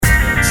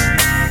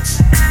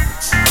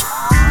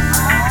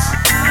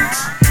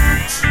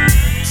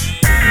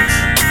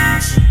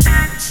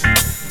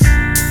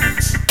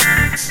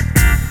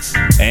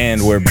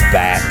And we're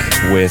back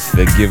with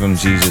the Give 'em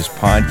Jesus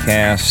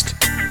podcast.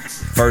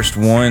 First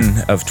one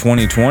of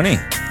 2020.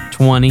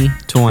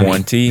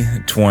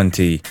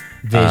 2020.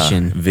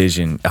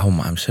 Vision. Oh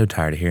my, I'm so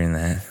tired of hearing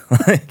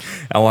that.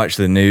 I watch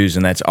the news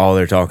and that's all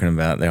they're talking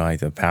about. They're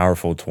like the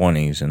powerful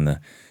 20s and the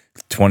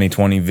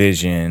 2020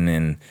 vision,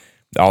 and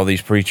all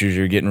these preachers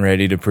are getting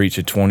ready to preach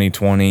a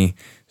 2020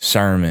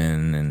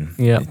 sermon.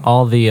 And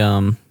all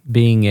the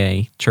being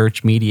a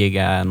church media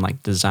guy and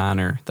like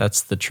designer,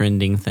 that's the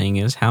trending thing,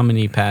 is how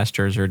many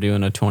pastors are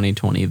doing a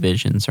 2020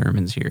 vision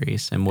sermon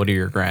series, and what are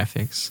your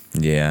graphics?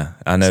 Yeah,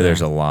 I know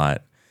there's a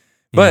lot.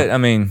 But, I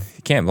mean,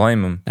 you can't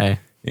blame them. Hey.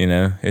 You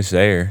know, it's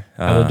there.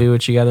 Gotta do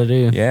what you gotta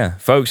do. Yeah.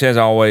 Folks, as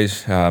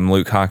always, I'm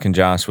Luke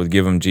Hockenjoss with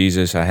Give 'em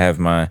Jesus. I have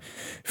my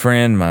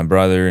friend, my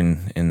brother in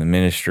the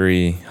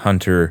ministry,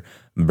 Hunter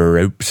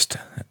Baropst.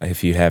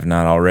 If you have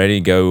not already,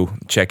 go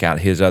check out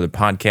his other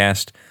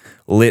podcast,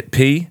 Lit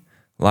P,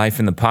 Life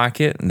in the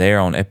Pocket. They're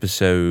on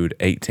episode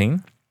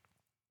 18.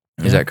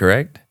 Is that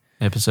correct?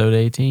 Episode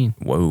 18.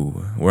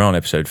 Whoa. We're on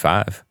episode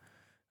 5.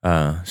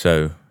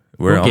 So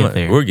we'll get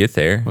there. We'll get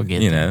there. We'll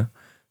get there.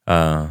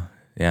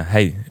 Yeah.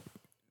 Hey,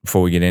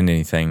 before we get into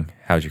anything,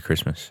 how's your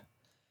Christmas?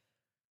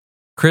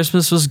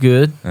 Christmas was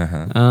good.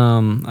 Uh-huh.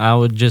 I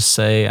would just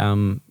say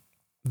I'm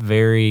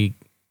very...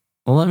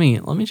 Well, let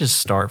me just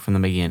start from the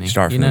beginning.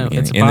 The beginning.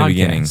 It's a in podcast. The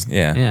beginning,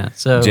 yeah. Yeah.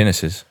 So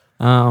Genesis.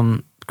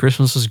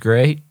 Christmas was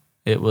great.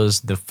 It was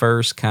the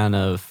first kind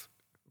of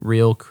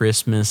real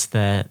Christmas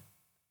that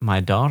my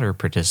daughter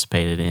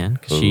participated in,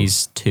 because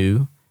she's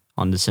 2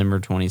 on December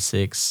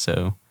 26th,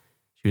 so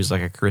she was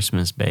like a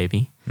Christmas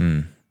baby.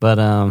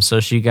 But so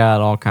she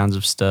got all kinds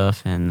of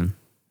stuff, and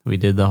we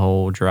did the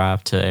whole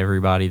drive to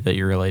everybody that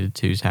you're related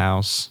to's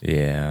house.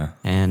 Yeah.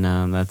 And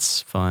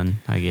that's fun,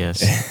 I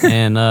guess.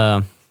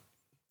 And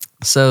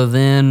so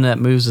then that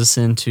moves us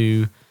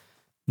into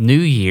New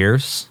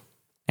Year's.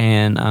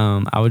 And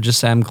I would just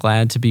say I'm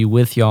glad to be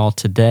with y'all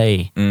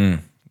today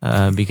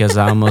because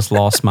I almost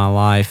lost my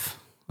life.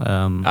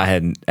 I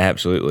had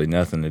absolutely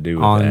nothing to do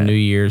with on that. New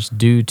Year's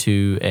due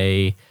to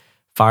a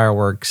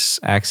fireworks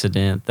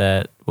accident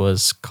that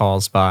was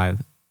caused by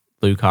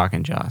Luke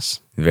Hockenjoss.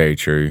 Very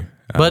true.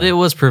 But it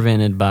was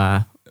prevented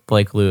by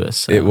Blake Lewis.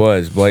 So. It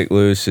was. Blake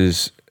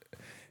Lewis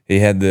he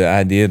had the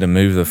idea to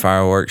move the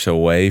fireworks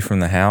away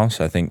from the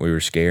house. I think we were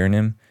scaring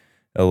him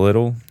a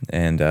little.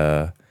 And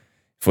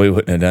if we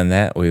wouldn't have done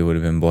that, we would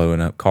have been blowing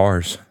up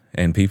cars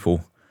and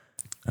people.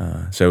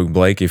 So,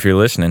 Blake, if you're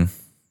listening,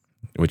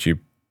 which you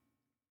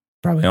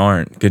probably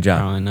aren't, good job.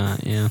 Probably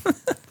not, yeah.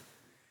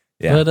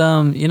 Yeah.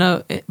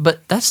 But,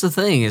 but that's the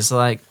thing, is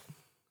like,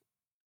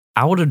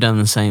 I would have done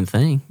the same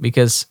thing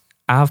because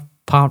I've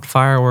popped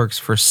fireworks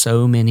for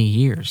so many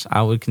years.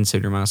 I would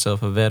consider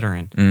myself a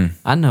veteran.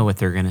 I know what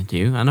they're going to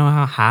do. I know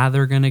how high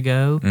they're going to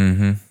go.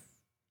 Mm-hmm.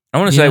 I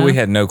want to say we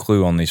had no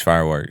clue on these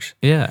fireworks.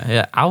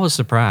 Yeah. I was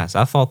surprised.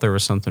 I thought there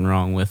was something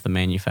wrong with the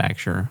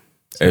manufacturer.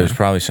 So. It was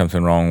probably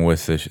something wrong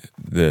with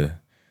the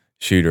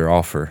shooter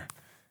offer.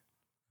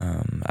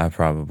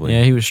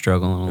 Yeah, he was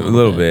struggling a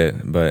little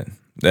bit, but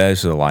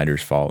that's the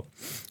lighter's fault.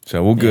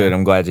 So, well, good.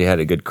 I'm glad you had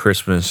a good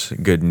Christmas,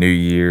 good New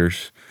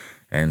Year's,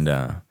 and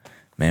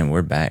man,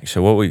 we're back.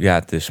 So, what we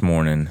got this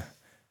morning,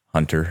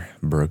 Hunter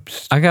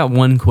Brooks? I got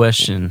one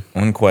question.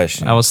 One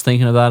question. I was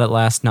thinking about it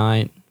last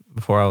night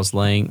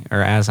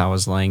as I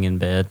was laying in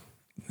bed,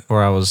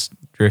 before I was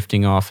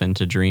drifting off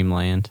into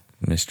dreamland.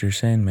 Mr.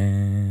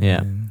 Sandman.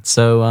 Yeah.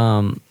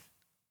 So,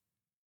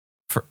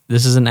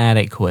 this is an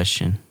addict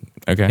question.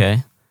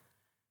 Okay.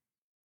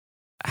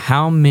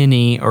 How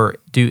many, or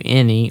do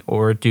any,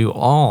 or do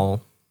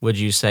all, would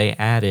you say,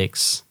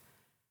 addicts,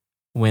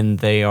 when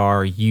they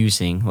are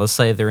using, let's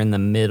say they're in the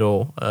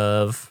middle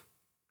of,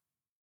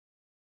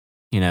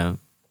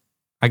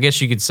 I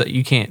guess you could say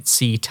you can't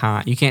see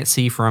time, you can't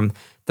see from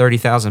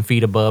 30,000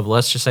 feet above.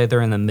 Let's just say they're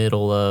in the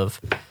middle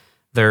of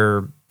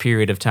their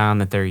period of time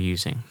that they're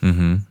using.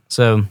 Mm-hmm.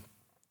 So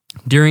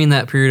during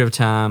that period of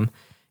time,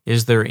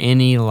 is there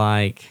any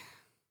like,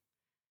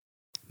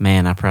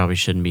 man, I probably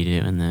shouldn't be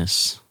doing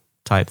this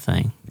type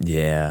thing?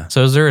 Yeah.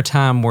 So is there a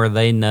time where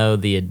they know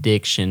the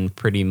addiction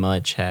pretty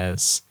much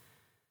has,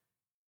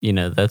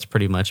 that's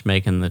pretty much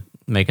making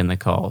the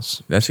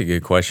calls? That's a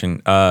good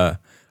question.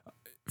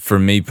 For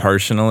me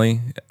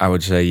personally, I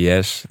would say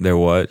yes, there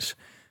was.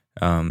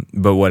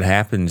 But what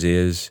happens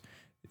is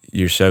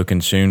you're so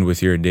consumed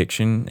with your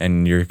addiction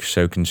and you're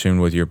so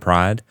consumed with your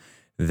pride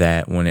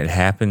that when it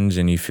happens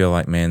and you feel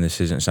like, man, this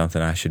isn't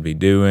something I should be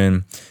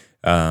doing,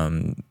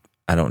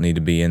 I don't need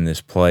to be in this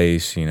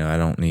place. I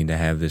don't need to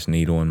have this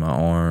needle in my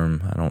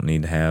arm. I don't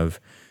need to have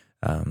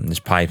this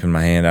pipe in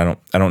my hand.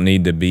 I don't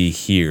need to be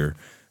here.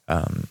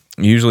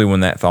 Usually when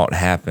that thought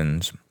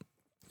happens,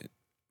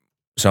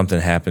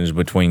 something happens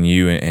between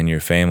you and your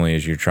family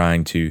as you're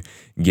trying to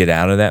get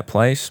out of that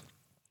place,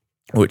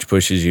 which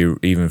pushes you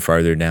even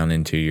further down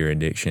into your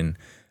addiction.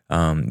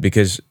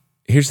 Because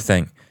here's the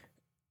thing.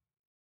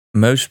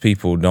 Most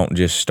people don't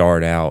just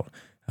start out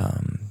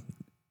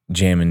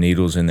jamming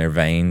needles in their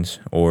veins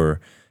or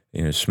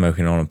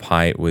smoking on a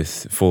pipe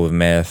full of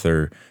meth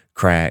or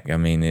crack. I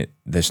mean,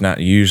 that's not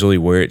usually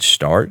where it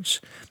starts.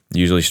 It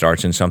usually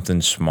starts in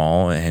something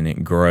small and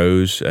it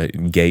grows. A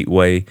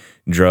gateway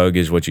drug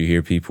is what you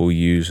hear people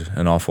use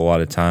an awful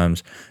lot of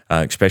times,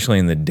 especially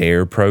in the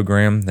DARE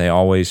program. They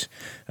always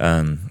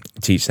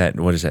teach that.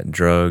 What is that?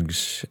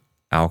 Drugs,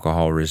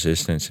 alcohol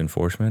resistance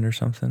enforcement or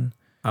something?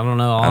 I don't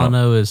know. All I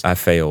know is I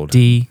failed.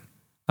 D,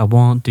 I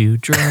won't do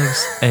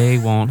drugs. A,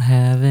 won't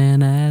have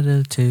an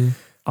attitude.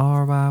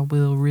 R, I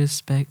will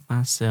respect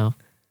myself.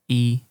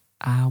 E,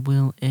 I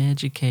will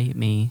educate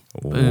me.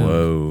 Boom.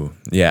 Whoa.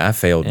 Yeah, I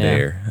failed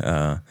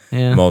DARE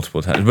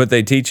multiple times. But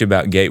they teach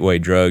about gateway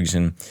drugs,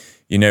 and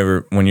you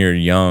never, when you're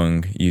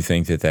young, you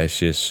think that that's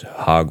just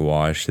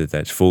hogwash,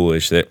 that's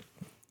foolish, that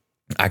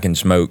I can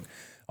smoke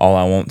all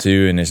I want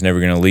to and it's never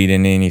going to lead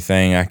into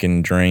anything. I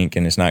can drink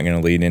and it's not going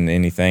to lead into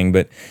anything.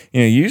 But,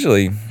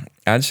 usually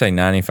I'd say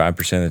 95%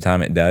 of the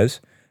time it does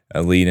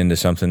lead into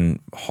something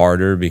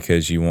harder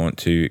because you want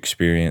to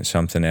experience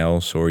something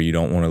else, or you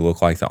don't want to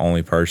look like the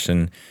only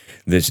person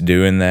that's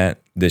doing that,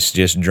 that's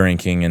just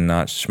drinking and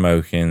not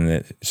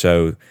smoking.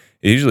 So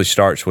it usually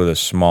starts with a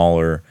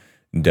smaller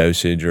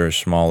dosage or a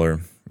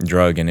smaller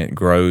drug, and it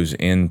grows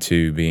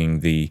into being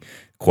the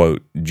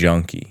quote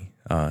junkie.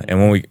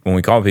 And when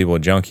we call people a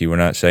junkie, we're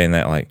not saying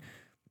that like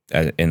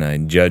in a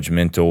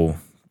judgmental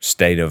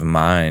state of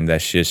mind.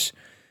 That's just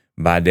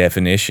by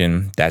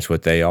definition, that's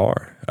what they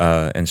are.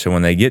 And so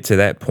when they get to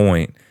that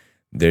point,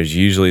 there's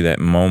usually that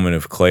moment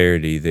of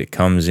clarity that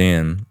comes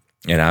in,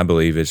 and I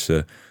believe it's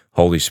the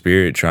Holy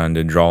Spirit trying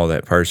to draw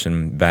that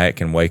person back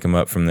and wake them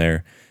up from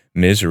their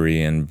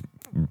misery and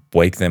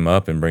wake them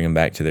up and bring them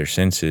back to their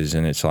senses.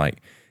 And it's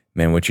like,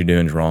 man, what you're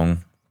doing is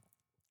wrong.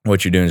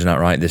 What you're doing is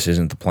not right. This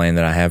isn't the plan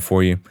that I have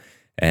for you.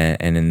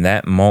 And in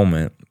that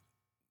moment,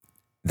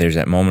 there's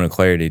that moment of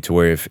clarity to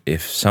where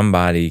if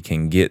somebody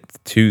can get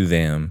to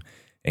them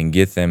and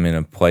get them in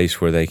a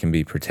place where they can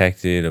be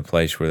protected, a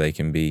place where they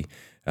can be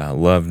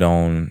loved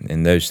on,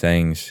 and those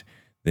things,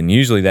 then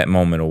usually that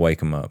moment will wake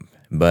them up.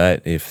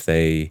 But if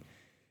they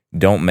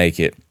don't make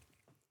it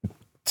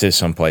to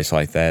some place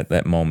like that,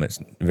 that moment's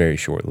very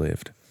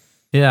short-lived.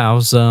 Yeah, I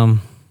was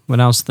when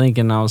I was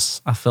thinking, I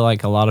feel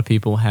like a lot of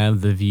people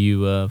have the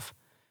view of,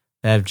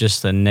 they have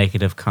just a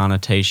negative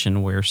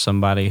connotation where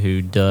somebody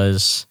who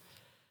does,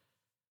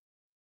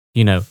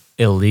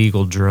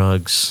 illegal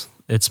drugs,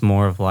 it's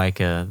more of like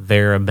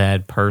they're a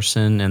bad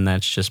person and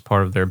that's just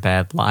part of their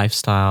bad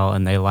lifestyle,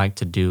 and they like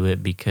to do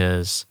it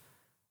because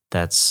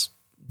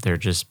they're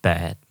just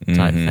bad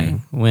type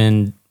thing.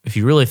 When if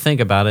you really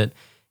think about it,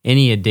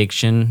 any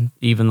addiction,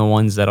 even the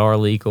ones that are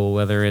legal,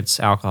 whether it's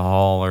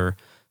alcohol or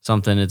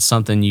something, it's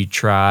something you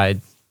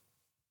tried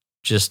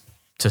just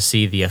to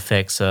see the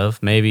effects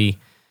of. Maybe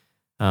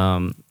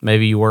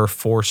you were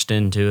forced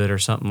into it or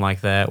something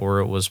like that, or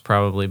it was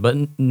probably,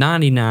 but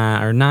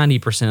 99 or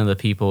 90% of the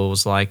people, it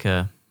was like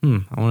I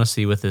want to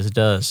see what this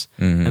does.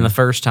 Mm-hmm. And the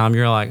first time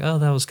you're like, oh,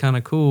 that was kind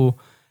of cool.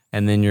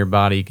 And then your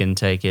body can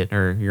take it,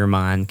 or your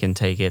mind can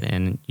take it,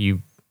 and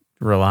you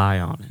rely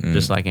on it,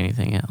 just like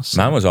anything else.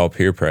 Mine was all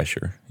peer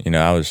pressure.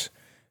 I was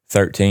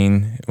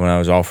 13 when I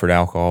was offered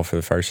alcohol for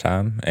the first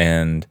time,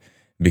 and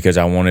because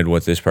I wanted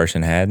what this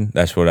person had,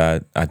 that's what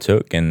I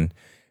took. And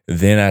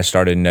then I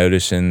started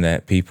noticing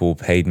that people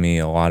paid me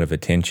a lot of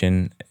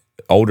attention,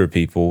 older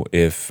people,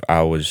 if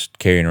I was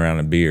carrying around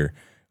a beer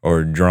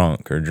or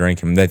drunk or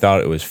drinking. They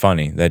thought it was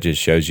funny. That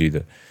just shows you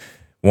the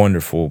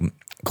wonderful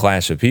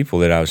class of people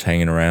that I was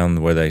hanging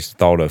around, where they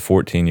thought a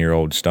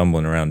 14-year-old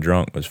stumbling around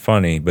drunk was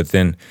funny. But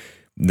then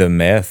the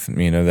meth,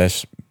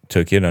 that's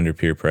took it under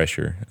peer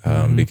pressure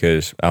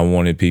because I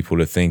wanted people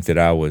to think that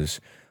I was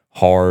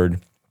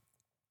hard.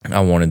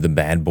 I wanted the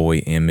bad boy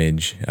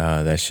image.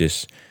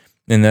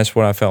 And that's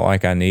what I felt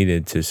like I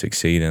needed to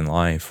succeed in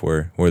life,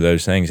 were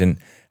those things. And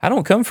I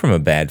don't come from a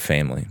bad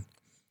family.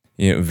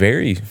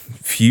 Very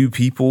few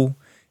people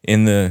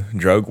in the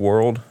drug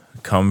world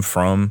come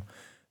from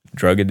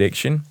drug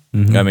addiction.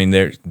 Mm-hmm. I mean,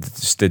 their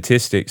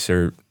statistics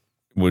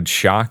would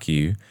shock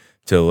you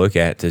to look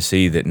at, to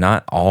see that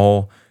not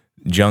all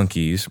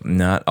junkies,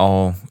 not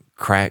all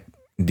crack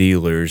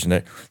dealers,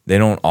 they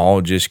don't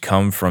all just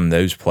come from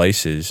those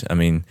places. I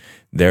mean,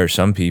 there are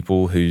some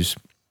people who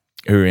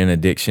are in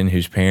addiction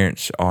whose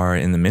parents are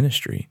in the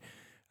ministry.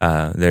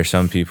 There are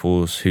some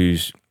people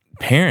whose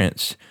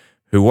parents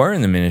who were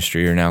in the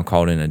ministry are now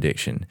caught in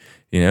addiction.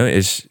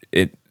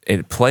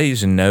 It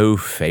plays no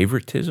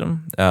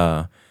favoritism.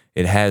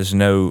 It has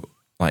no,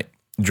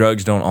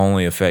 drugs don't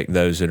only affect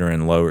those that are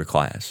in lower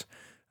class.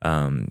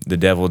 The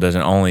devil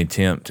doesn't only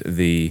tempt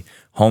the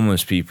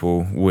homeless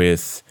people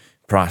with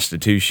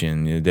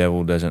prostitution. The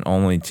devil doesn't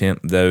only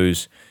tempt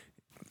those.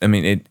 I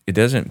mean, it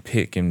doesn't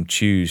pick and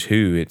choose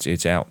who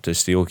it's out to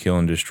steal, kill,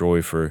 and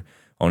destroy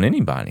on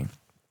anybody.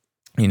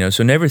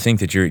 So never think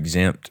that you're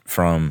exempt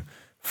from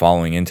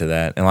falling into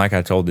that. And like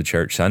I told the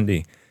church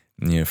Sunday,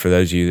 for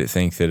those of you that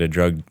think that a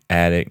drug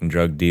addict and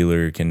drug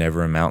dealer can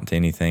never amount to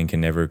anything,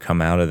 can never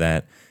come out of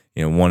that,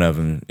 one of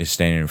them is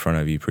standing in front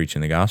of you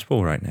preaching the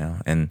gospel right now.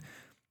 And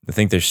I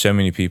think there's so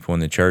many people in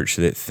the church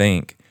that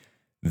think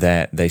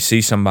that they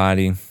see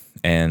somebody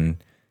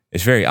and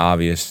it's very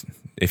obvious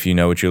if you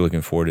know what you're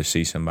looking for to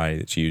see somebody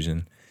that's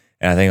using.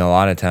 And I think a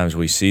lot of times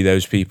we see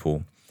those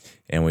people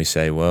and we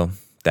say, well,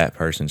 that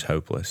person's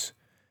hopeless.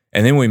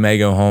 And then we may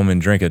go home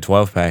and drink a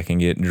 12-pack and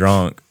get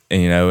drunk,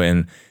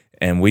 and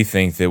we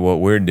think that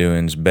what we're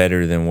doing is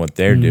better than what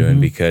they're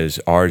doing because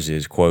ours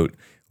is, quote,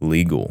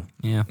 legal.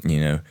 Yeah.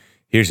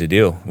 Here's the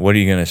deal. What are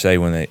you going to say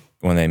when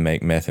they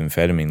make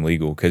methamphetamine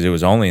legal? Because it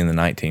was only in the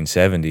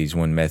 1970s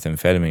when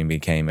methamphetamine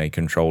became a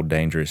controlled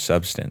dangerous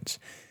substance.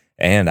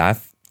 And I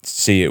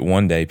see it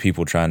one day,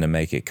 people trying to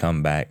make it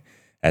come back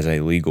as a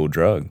legal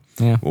drug.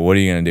 Yeah. Well, what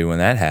are you going to do when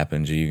that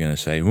happens? Are you going to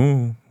say,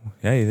 ooh,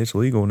 hey, it's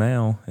legal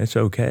now. It's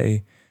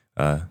okay.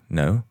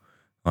 No,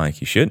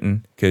 like you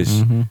shouldn't,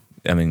 because,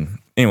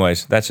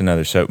 anyways, that's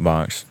another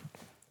soapbox.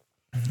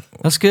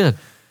 That's good.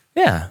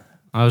 Yeah.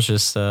 I was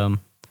just, I've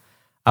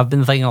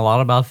been thinking a lot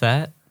about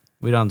that.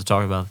 We don't have to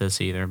talk about this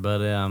either,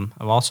 but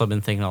I've also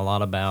been thinking a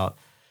lot about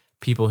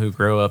people who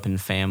grow up in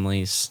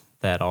families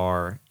that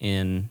are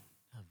in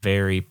a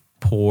very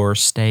poor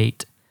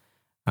state.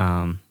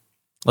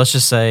 Let's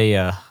just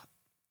say,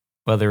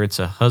 whether it's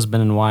a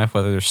husband and wife,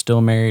 whether they're still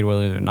married,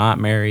 whether they're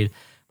not married,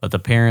 but the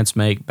parents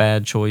make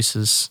bad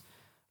choices.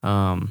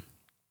 And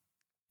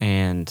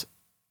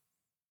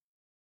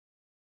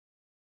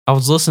I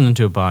was listening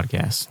to a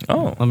podcast.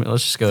 Oh.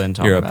 Let's just go ahead and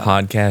talk You're about a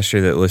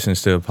podcaster that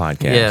listens to a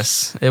podcast.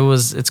 Yes.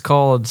 It's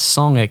called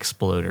Song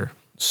Exploder.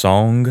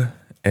 Song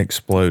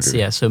Exploder.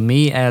 So, so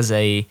me as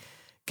a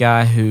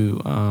guy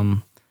who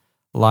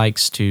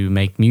likes to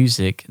make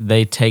music,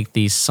 they take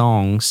these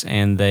songs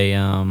and they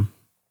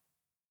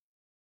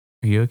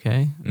Are you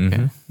okay? Mm-hmm.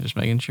 Okay. Just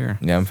making sure.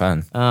 Yeah, I'm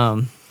fine.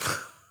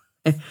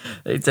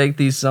 They take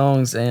these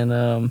songs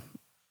and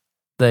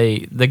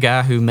the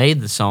guy who made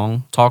the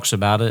song talks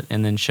about it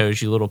and then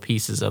shows you little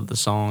pieces of the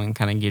song and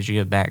kind of gives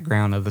you a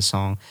background of the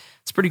song.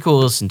 It's pretty cool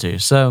to listen to.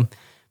 So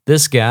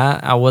this guy,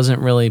 I wasn't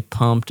really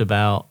pumped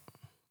about.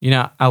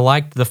 I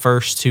liked the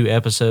first 2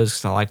 episodes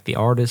because I liked the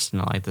artist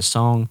and I liked the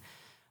song.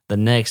 The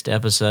next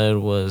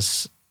episode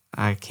was,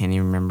 I can't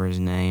even remember his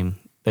name,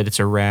 but it's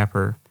a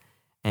rapper.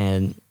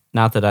 And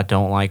not that I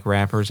don't like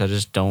rappers, I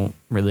just don't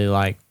really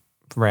like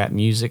rap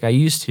music. I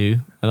used to.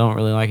 I don't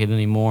really like it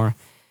anymore.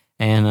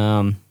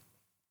 And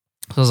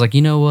so I was like,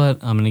 you know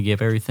what? I'm going to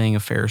give everything a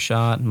fair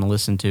shot. I'm going to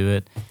listen to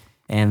it.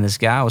 And this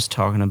guy was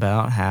talking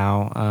about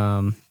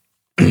how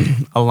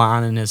a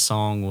line in his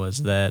song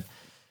was that,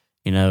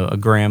 a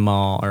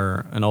grandma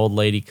or an old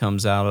lady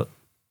comes out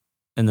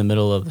in the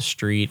middle of the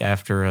street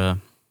after a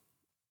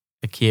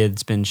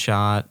kid's been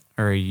shot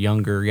or a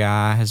younger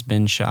guy has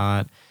been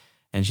shot.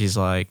 And she's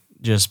like,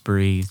 just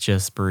breathe.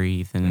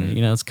 And,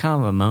 it's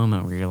kind of a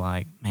moment where you're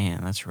like,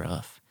 man, that's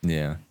rough.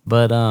 Yeah.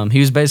 But he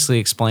was basically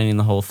explaining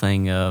the whole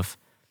thing of,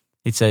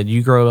 he said,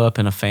 you grow up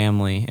in a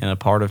family in a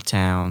part of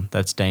town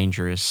that's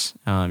dangerous.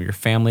 Your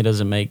family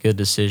doesn't make good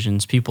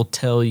decisions. People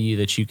tell you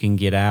that you can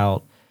get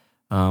out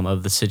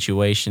of the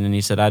situation. And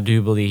he said, I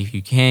do believe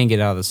you can get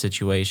out of the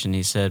situation.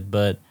 He said,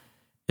 but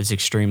it's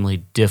extremely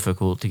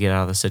difficult to get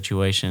out of the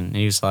situation. And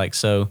he was like,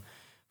 so,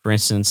 for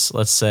instance,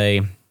 let's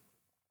say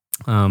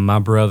my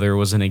brother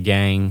was in a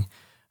gang.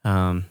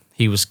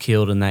 He was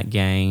killed in that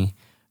gang.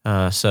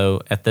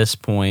 So at this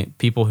point,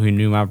 people who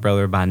knew my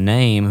brother by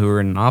name, who were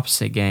in an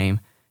opposite gang,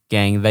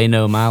 they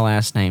know my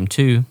last name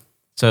too.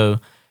 So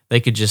they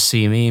could just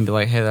see me and be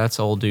like, hey, that's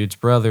old dude's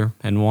brother,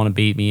 and want to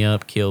beat me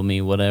up, kill me,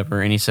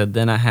 whatever. And he said,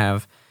 then I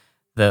have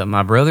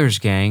my brother's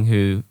gang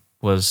who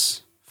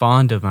was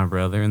fond of my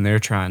brother, and they're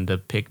trying to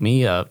pick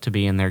me up to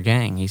be in their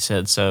gang. He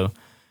said, so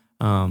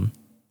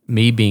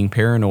me being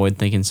paranoid,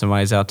 thinking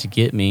somebody's out to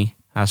get me,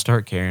 I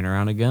start carrying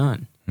around a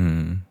gun.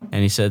 Mm.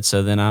 And he said,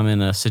 so then I'm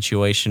in a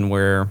situation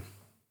where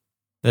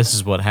this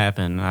is what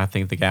happened. I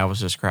think the guy was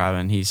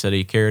describing. He said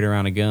he carried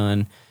around a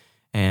gun,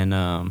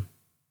 and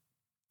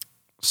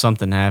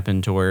something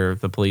happened to where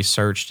the police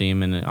searched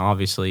him, and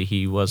obviously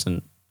he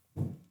wasn't,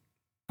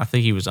 I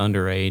think he was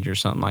underage or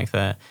something like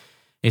that.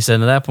 He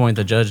said, at that point,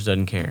 the judge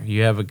doesn't care.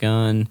 You have a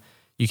gun.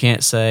 You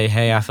can't say,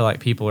 hey, I feel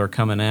like people are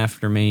coming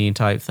after me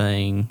type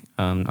thing.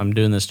 I'm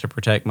doing this to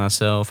protect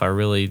myself. I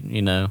really,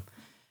 And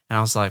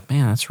I was like,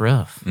 man, that's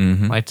rough.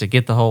 Mm-hmm. Like, to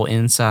get the whole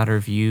insider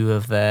view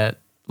of that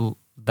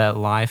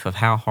life, of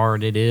how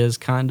hard it is,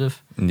 kind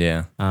of.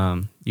 Yeah.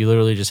 You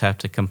literally just have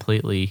to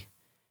completely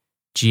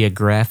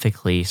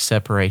geographically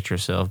separate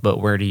yourself. But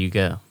where do you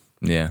go?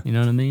 Yeah. You know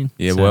what I mean?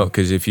 Yeah, well,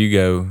 because if you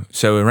go,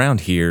 so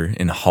around here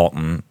in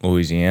Halton,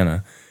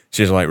 Louisiana, it's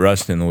just like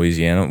Ruston,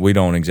 Louisiana, we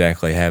don't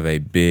exactly have a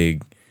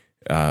big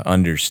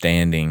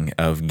understanding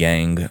of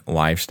gang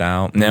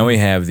lifestyle. Mm-hmm. Now we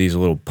have these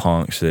little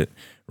punks that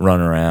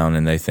run around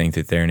and they think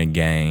that they're in a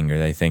gang, or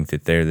they think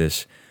that they're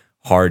this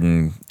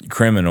hardened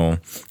criminal.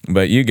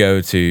 But you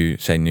go to,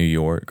 say, New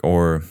York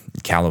or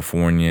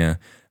California,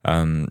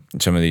 some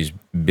of these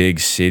big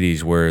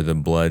cities where the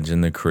Bloods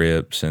and the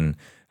Crips and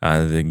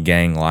the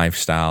gang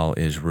lifestyle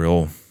is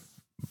real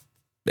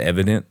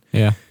evident.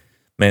 Yeah.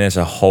 Man, it's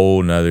a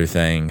whole nother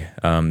thing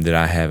that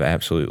I have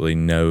absolutely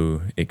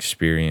no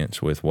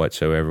experience with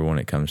whatsoever when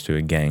it comes to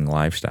a gang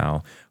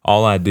lifestyle.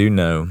 All I do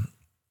know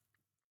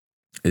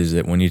is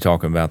that when you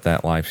talk about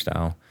that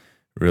lifestyle,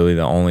 really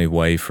the only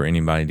way for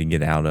anybody to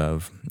get out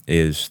of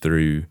is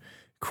through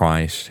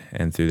Christ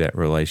and through that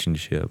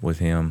relationship with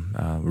Him.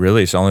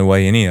 Really, it's the only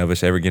way any of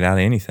us ever get out of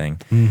anything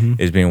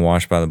is being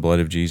washed by the blood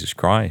of Jesus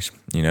Christ.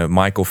 You know,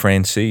 Michael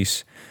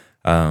Francis,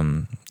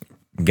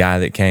 guy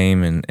that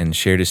came and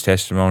shared his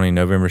testimony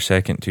November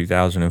 2nd,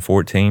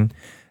 2014,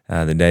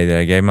 the day that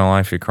I gave my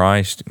life to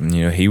Christ.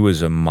 You know, he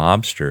was a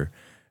mobster,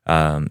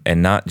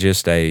 and not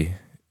just a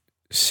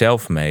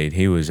self-made.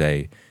 He was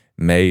a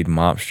made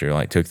mobster,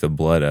 like took the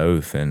blood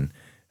oath, and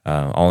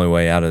only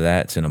way out of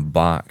that's in a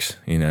box,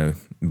 you know.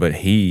 But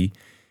he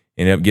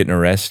ended up getting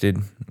arrested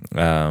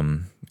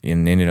and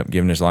ended up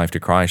giving his life to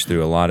Christ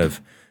through a lot of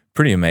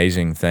pretty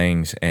amazing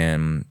things.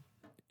 And,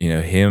 you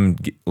know, him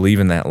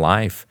leaving that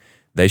life,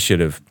 they should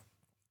have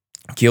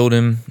killed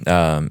him.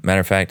 Matter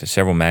of fact,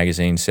 several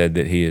magazines said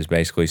that he has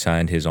basically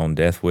signed his own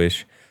death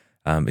wish.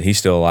 But he's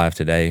still alive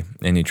today,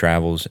 and he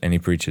travels and he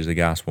preaches the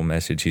gospel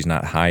message. He's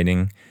not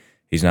hiding.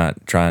 He's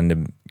not trying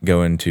to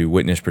go into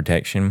witness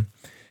protection.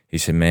 He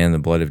said, man, the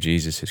blood of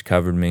Jesus has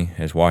covered me,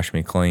 has washed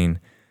me clean.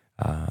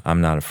 I'm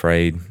not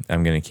afraid.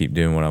 I'm going to keep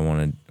doing what I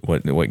want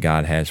to, what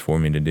God has for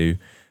me to do.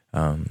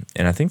 And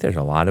I think there's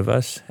a lot of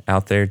us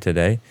out there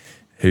today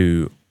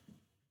who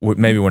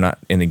maybe we're not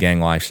in the gang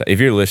lifestyle. If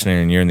you're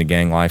listening and you're in the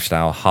gang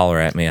lifestyle, holler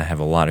at me. I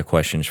have a lot of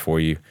questions for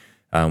you.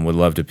 Would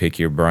love to pick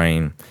your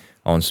brain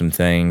on some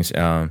things.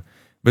 But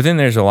then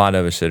there's a lot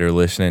of us that are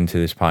listening to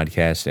this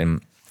podcast,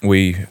 and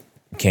we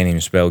can't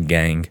even spell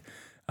gang.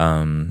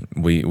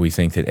 We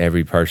think that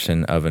every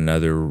person of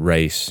another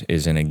race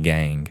is in a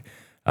gang.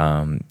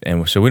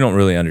 And so we don't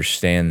really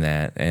understand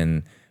that.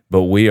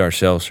 But we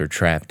ourselves are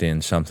trapped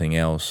in something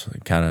else,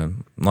 kind of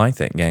like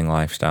that gang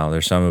lifestyle.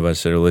 There's some of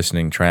us that are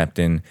listening trapped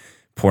in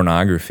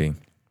pornography.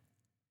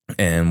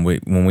 And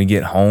when we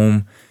get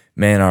home,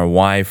 man, our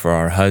wife or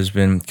our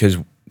husband, because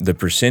the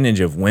percentage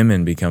of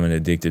women becoming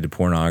addicted to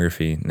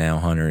pornography now,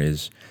 Hunter,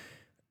 is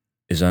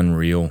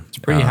unreal. It's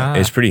pretty high.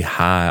 It's pretty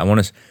high.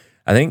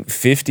 I think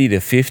 50 to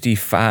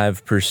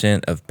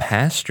 55% of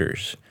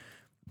pastors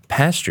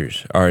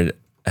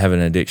have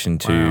an addiction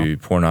to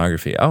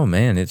pornography. Oh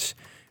man, that's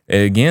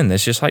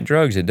just like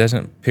drugs. It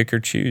doesn't pick or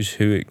choose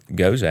who it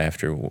goes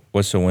after.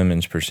 What's the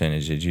women's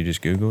percentage? Did you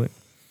just Google it?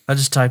 I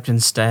just typed in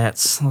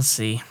stats. Let's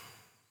see.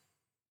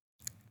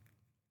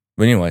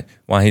 But anyway,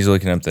 while he's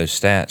looking up those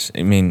stats,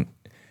 I mean,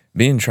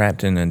 being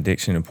trapped in an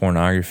addiction to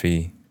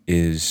pornography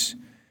is,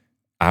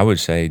 I would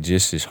say,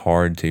 just as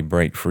hard to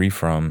break free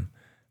from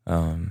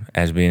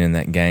as being in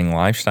that gang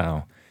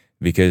lifestyle,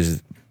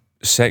 because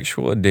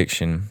sexual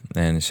addiction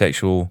and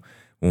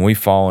when we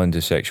fall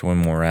into sexual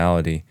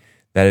immorality,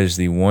 that is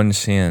the one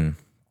sin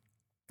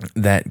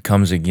that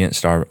comes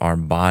against our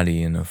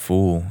body in a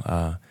full.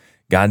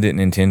 God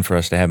didn't intend for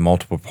us to have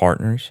multiple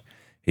partners.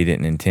 He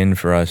didn't intend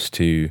for us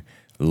to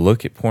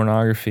look at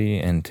pornography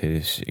and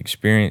to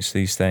experience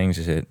these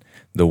things that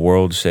the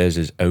world says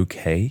is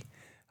okay.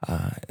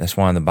 That's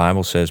why in the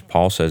Bible says,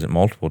 Paul says it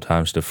multiple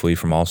times, to flee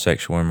from all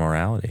sexual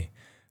immorality,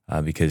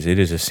 because it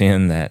is a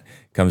sin that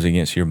comes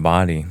against your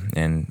body.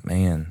 And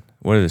man,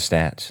 what are the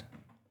stats?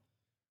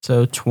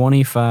 So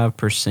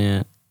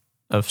 25%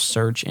 of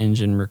search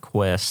engine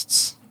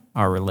requests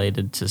are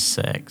related to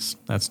sex.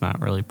 That's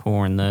not really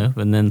porn, though.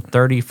 And then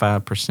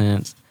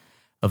 35%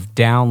 of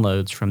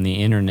downloads from the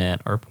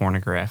internet are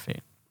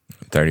pornographic.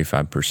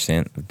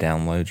 35% of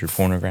downloads are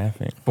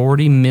pornographic.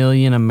 40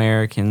 million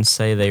Americans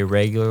say they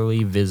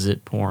regularly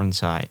visit porn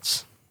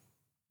sites.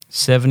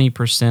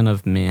 70%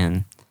 of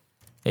men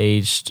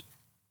aged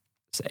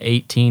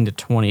 18 to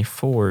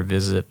 24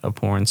 visit a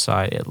porn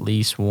site at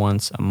least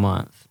once a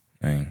month.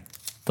 Dang.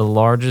 The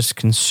largest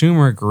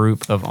consumer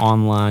group of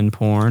online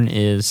porn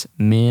is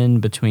men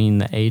between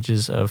the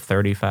ages of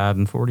 35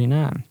 and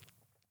 49.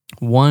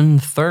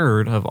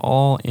 1/3 of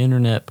all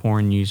internet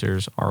porn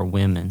users are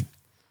women.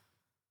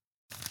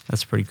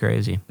 That's pretty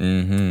crazy.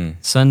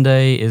 Mm-hmm.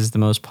 Sunday is the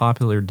most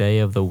popular day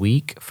of the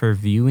week for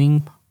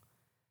viewing,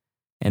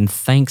 and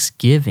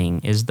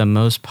Thanksgiving is the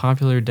most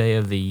popular day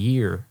of the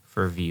year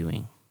for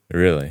viewing.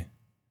 Really?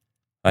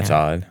 That's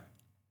odd.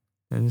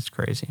 That is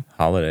crazy.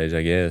 Holidays,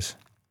 I guess.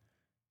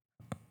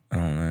 I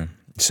don't know.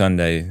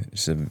 Sunday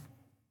is the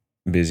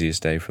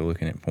busiest day for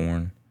looking at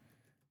porn.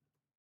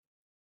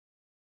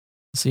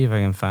 Let's see if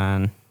I can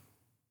find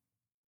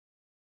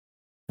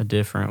a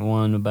different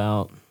one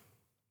about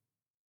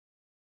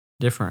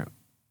different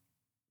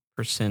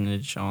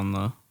percentage on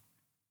the...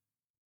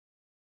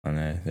 I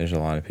know. There's a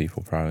lot of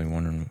people probably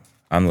wondering.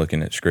 I'm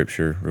looking at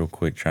scripture real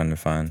quick, trying to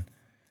find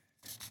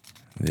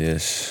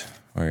this.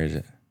 Where is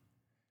it?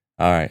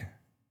 All right.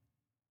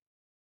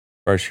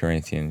 1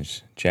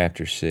 Corinthians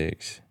chapter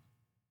 6.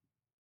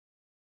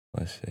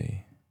 Let's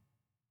see.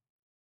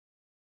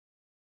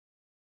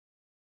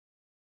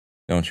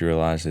 Don't you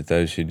realize that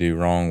those who do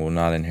wrong will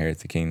not inherit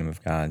the kingdom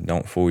of God?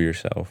 Don't fool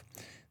yourself.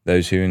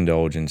 Those who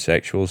indulge in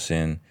sexual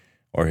sin,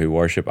 or who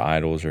worship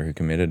idols, or who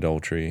commit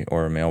adultery,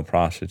 or are male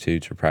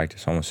prostitutes, or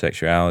practice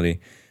homosexuality,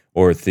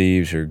 or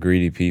thieves, or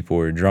greedy people,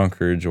 or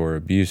drunkards, or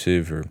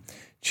abusive, or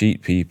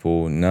cheat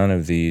people, none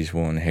of these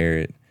will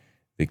inherit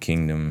the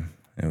kingdom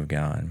of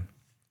God.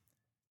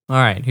 All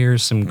right,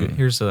 here's some good,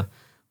 here's a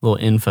little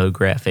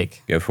infographic.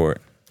 Go for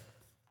it.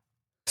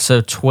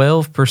 So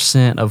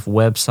 12% of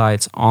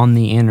websites on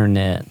the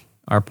internet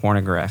are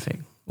pornographic,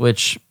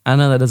 which I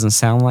know that doesn't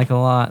sound like a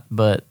lot,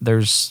 but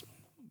there's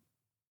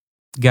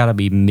got to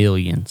be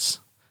millions.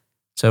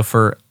 So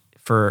for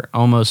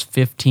almost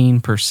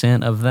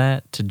 15% of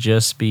that to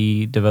just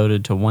be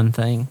devoted to one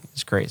thing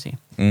is crazy.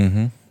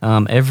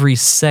 Every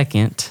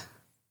second,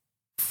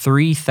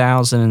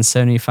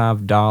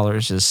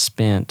 $3,075 is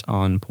spent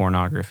on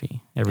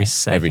pornography. Every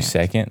second. Every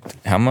second?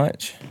 How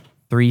much?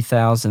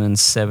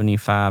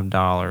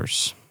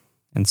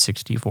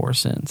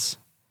 $3,075.64.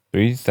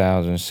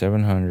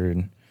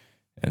 3,700.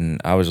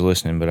 And I was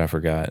listening, but I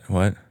forgot.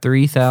 What?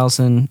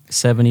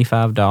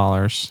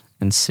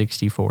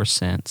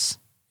 $3,075.64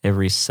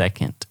 every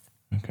second.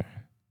 Okay.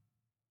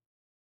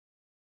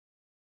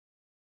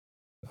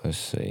 Let's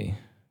see.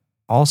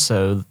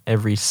 Also,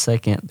 every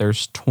second,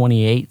 there's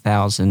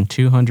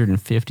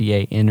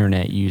 28,258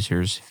 internet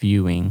users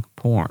viewing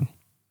porn.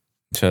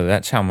 So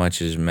that's how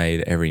much is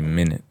made every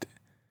minute.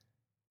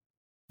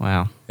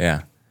 Wow.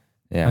 Yeah.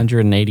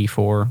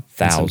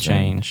 184,000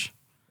 change.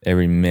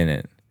 Every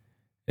minute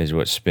is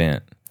what's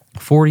spent.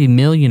 40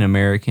 million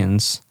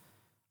Americans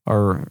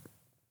are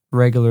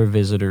regular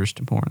visitors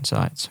to porn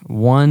sites.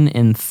 1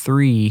 in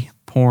 3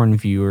 porn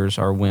viewers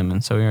are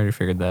women, so we already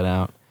figured that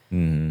out.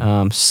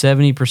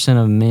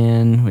 70% of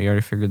men, we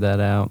already figured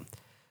that out.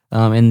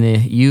 In the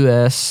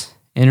U.S.,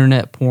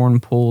 internet porn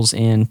pulls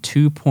in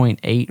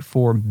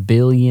 $2.84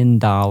 billion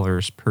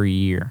per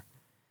year.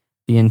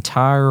 The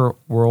entire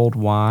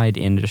worldwide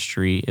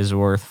industry is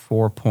worth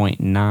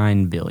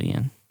 $4.9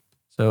 billion.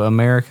 So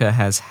America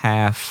has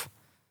half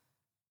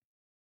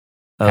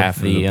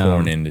of the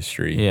porn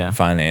industry. Yeah.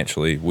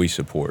 Financially, we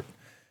support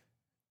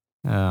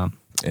in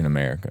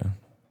America.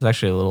 It's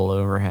actually a little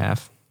over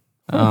half.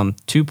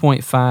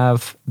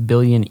 2.5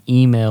 billion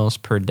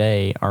emails per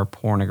day are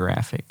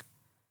pornographic.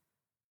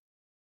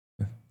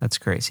 That's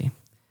crazy.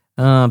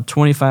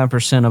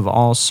 25% of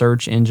all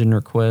search engine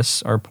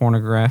requests are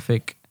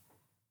pornographic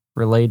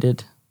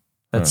related.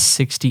 That's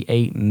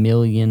 68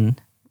 million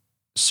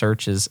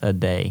searches a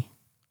day.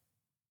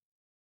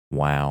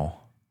 Wow.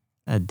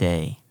 A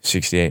day.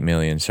 68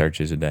 million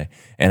searches a day.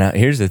 And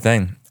here's the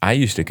thing. I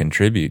used to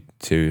contribute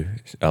to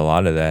a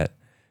lot of that.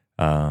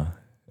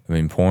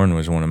 Porn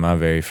was one of my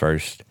very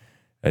first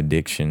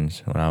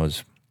addictions when I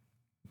was,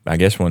 I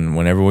guess,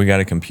 whenever we got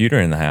a computer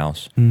in the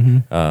house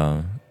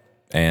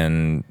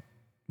and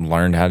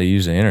learned how to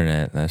use the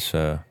internet. I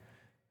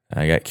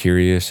got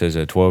curious as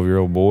a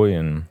 12-year-old boy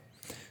and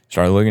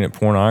started looking at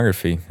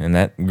pornography, and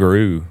that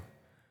grew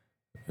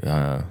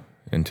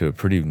into a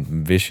pretty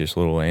vicious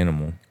little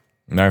animal.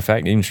 Matter of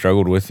fact, I even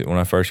struggled with it when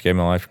I first gave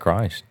my life to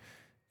Christ.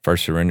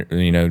 First surrender,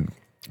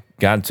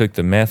 God took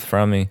the meth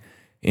from me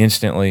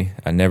instantly.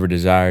 I never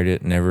desired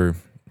it.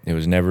 It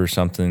was never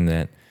something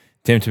that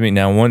tempted me.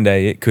 Now, one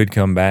day it could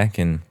come back,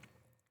 and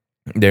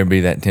there'd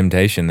be that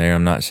temptation there.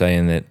 I'm not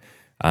saying that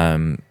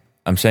I'm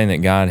saying that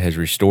God has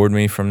restored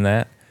me from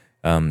that,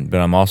 but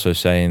I'm also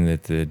saying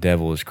that the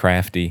devil is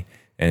crafty,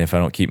 and if I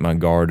don't keep my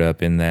guard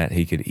up in that,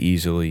 he could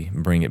easily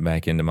bring it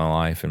back into my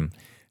life. And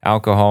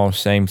alcohol,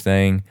 same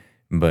thing.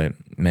 But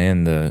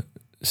man, the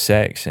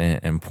sex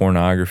and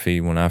pornography,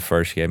 when I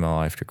first gave my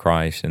life to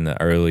Christ in the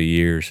early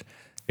years,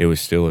 it was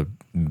still a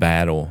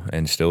battle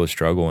and still a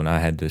struggle, and I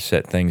had to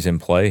set things in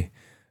place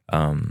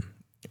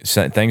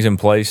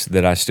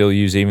that I still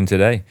use even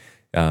today.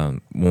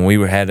 When we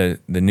had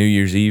the New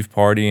Year's Eve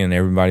party and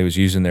everybody was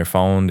using their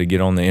phone to get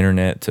on the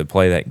internet to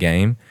play that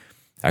game,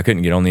 I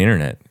couldn't get on the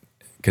internet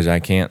because I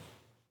can't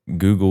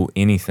Google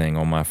anything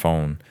on my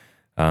phone.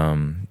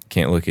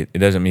 Can't look at it.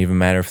 Doesn't even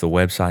matter if the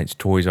website's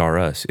Toys R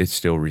Us. It's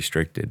still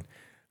restricted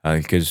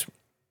because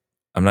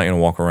I'm not going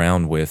to walk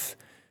around with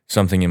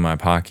something in my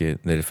pocket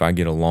that if I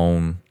get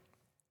alone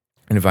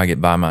and if I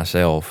get by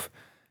myself,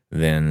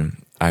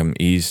 then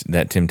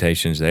that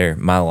temptation's there.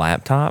 My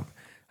laptop,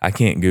 I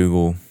can't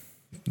Google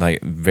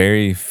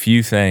very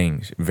few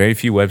things, very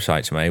few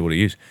websites I'm able to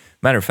use.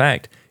 Matter of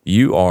fact,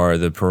 you are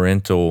the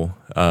parental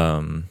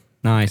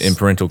nice in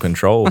parental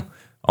control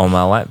on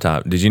my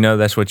laptop. Did you know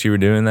that's what you were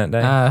doing that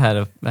day? I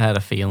had a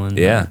feeling.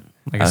 Yeah.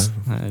 I guess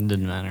it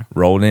didn't matter.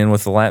 Rolled in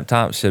with the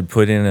laptop, said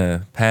put in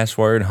a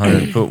password,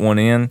 Hunter put one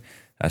in.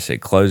 I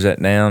said close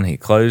that down. He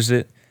closed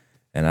it,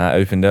 and I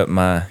opened up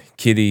my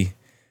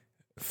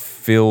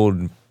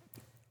kiddie-filled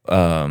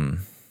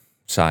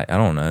site. I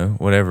don't know,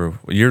 whatever.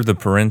 You're the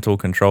parental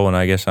control, and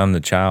I guess I'm the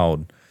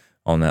child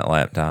on that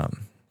laptop.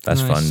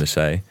 That's nice. Fun to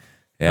say.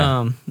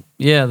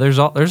 Yeah. There's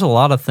a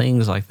lot of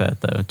things like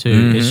that though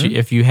too.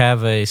 If you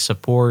have a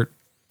support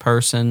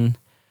person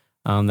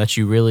that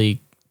you really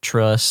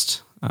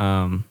trust,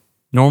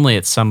 normally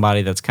it's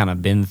somebody that's kind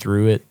of been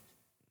through it,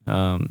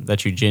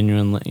 that you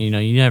genuinely,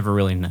 you never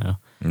really know.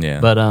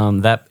 Yeah. But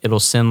that it'll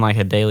send like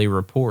a daily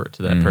report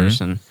to that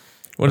person.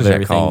 What is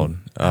that called?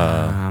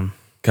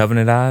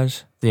 Covenant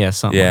Eyes? Yeah,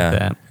 something like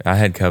that. I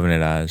had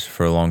Covenant Eyes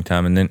for a long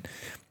time, and then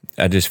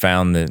I just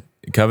found that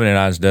Covenant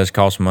Eyes does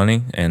cost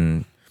money,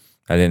 and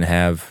I didn't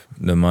have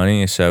the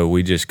money, so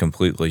we just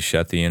completely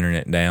shut the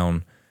internet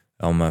down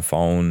on my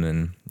phone.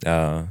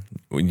 And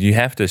you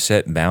have to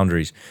set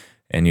boundaries,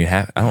 and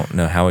I don't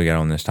know how we got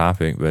on this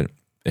topic, but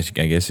I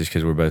guess it's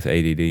because we're both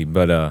ADD.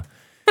 But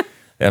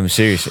I'm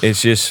serious.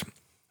 It's just,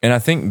 and I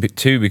think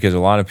too, because a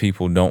lot of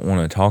people don't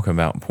want to talk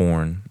about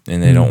porn,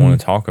 and they don't want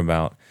to talk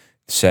about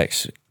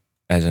sex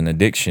as an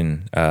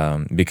addiction,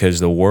 because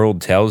the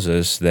world tells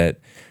us that,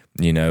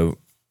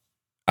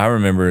 I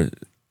remember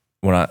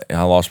when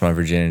I lost my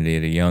virginity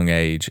at a young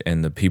age,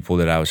 and the people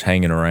that I was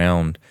hanging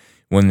around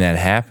when that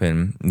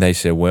happened, they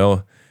said,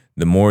 well,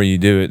 the more you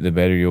do it, the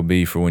better you'll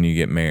be for when you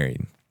get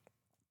married.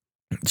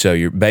 So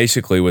you're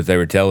basically, what they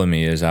were telling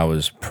me is I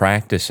was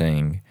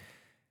practicing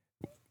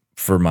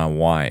for my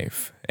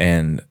wife.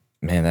 And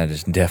man, that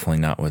is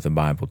definitely not what the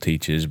Bible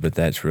teaches, but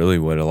that's really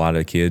what a lot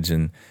of kids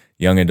and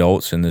young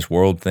adults in this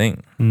world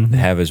think.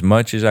 Have as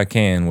much as I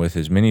can with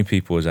as many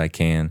people as I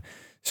can,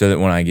 so that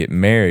when I get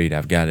married,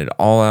 I've got it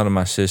all out of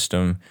my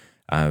system.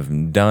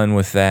 I'm done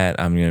with that.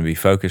 I'm going to be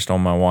focused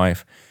on my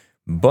wife.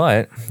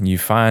 But you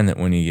find that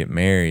when you get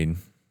married,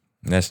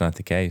 that's not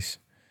the case.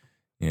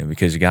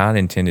 Because God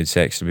intended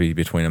sex to be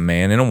between a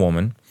man and a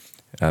woman,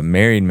 a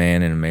married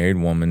man and a married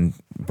woman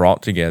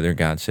brought together.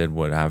 God said,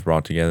 what I've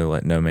brought together,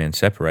 let no man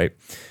separate.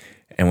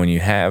 And when you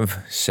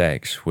have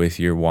sex with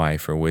your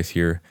wife or with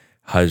your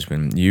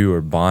husband, you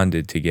are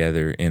bonded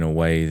together in a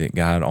way that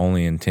God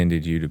only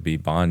intended you to be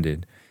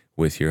bonded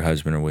with your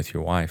husband or with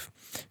your wife.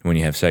 When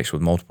you have sex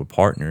with multiple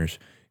partners,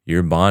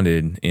 you're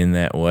bonded in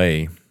that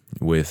way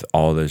with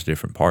all those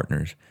different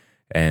partners.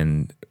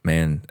 And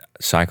man,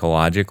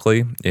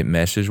 psychologically, it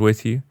messes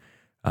with you.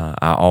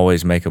 I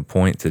always make a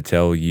point to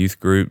tell youth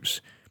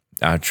groups,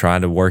 I try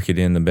to work it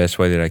in the best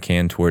way that I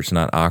can to where it's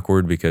not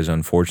awkward, because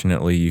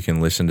unfortunately you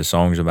can listen to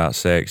songs about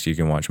sex, you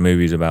can watch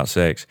movies about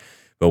sex,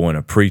 but when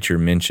a preacher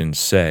mentions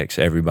sex,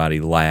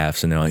 everybody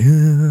laughs and they're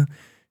like,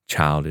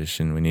 childish,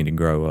 and we need to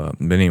grow up.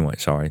 But anyway,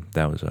 sorry,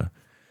 that was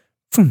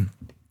I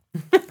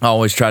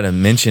always try to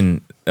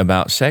mention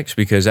about sex,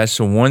 because that's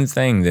the one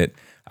thing that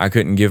I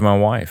couldn't give my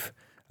wife.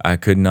 I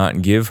could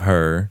not give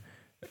her,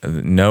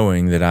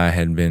 knowing that I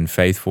had been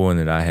faithful and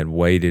that I had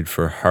waited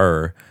for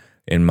her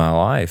in my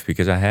life,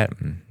 because I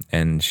hadn't.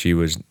 And she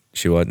wasn't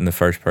the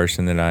first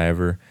person that I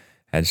ever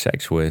had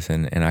sex with,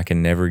 and I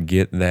can never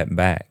get that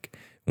back.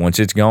 Once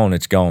it's gone,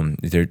 it's gone.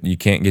 You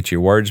can't get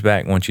your words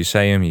back once you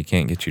say them. You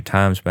can't get your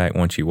times back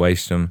once you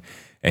waste them,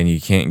 and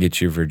you can't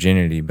get your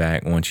virginity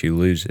back once you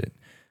lose it.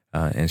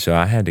 And so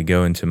I had to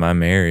go into my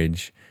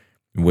marriage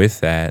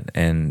with that,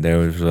 and there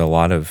was a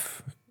lot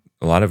of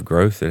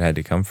growth that had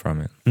to come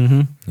from it.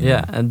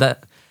 Yeah, and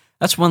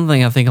that's one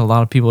thing I think a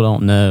lot of people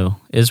don't know,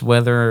 is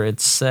whether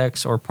it's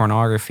sex or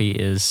pornography,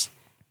 is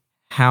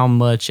how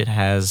much it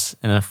has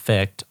an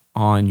effect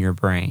on your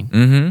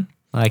brain.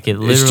 Like, it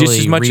literally just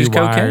as much as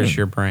cocaine. Rewires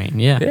your brain.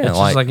 Yeah, it's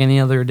just like any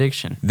other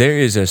addiction. There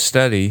is a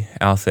study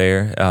out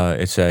there.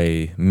 It's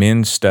a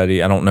men's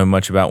study. I don't know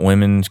much about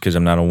women's because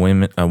I'm not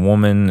a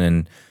woman,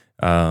 and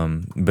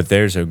but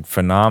there's a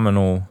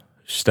phenomenal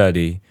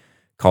study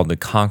called the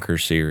Conquer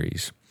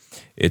series.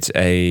 It's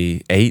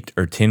a 8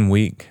 or 10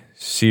 week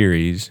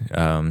series,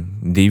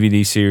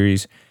 DVD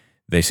series.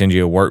 They send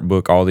you a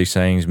workbook, all these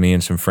things. Me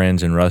and some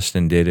friends in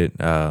Ruston did it.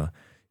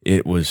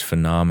 It was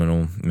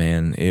phenomenal,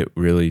 man. It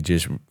really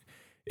just,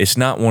 it's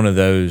not one of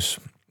those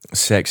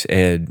sex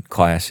ed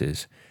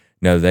classes.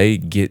 No, they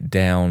get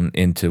down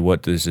into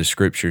what does the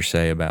scripture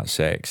say about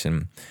sex,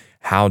 and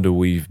how do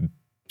we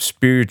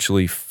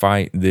spiritually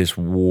fight this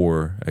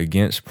war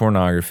against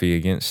pornography,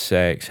 against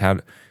sex.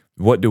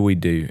 What do we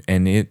do?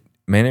 And it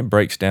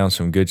breaks down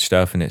some good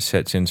stuff, and it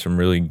sets in some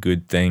really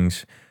good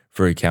things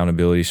for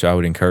accountability. So I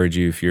would encourage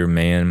you, if you're a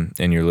man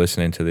and you're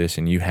listening to this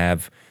and you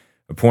have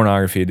a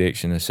pornography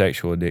addiction, a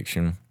sexual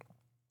addiction,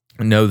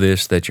 know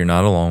this, that you're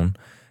not alone,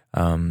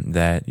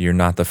 that you're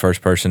not the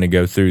first person to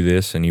go through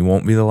this, and you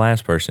won't be the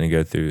last person to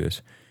go through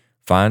this.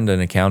 Find an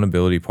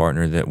accountability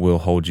partner that will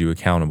hold you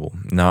accountable,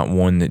 not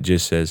one that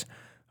just says,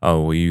 oh,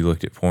 well, you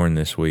looked at porn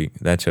this week,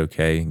 that's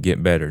okay,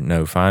 get better.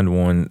 No, find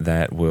one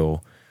that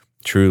will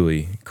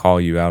truly call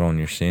you out on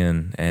your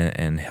sin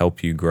and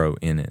help you grow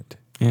in it.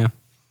 Yeah.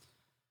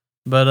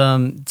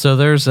 But so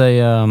there's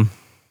a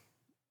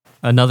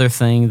another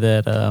thing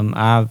that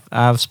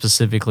I've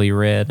specifically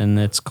read, and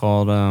it's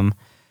called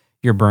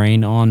Your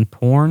Brain on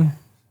Porn.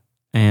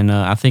 And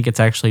I think it's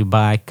actually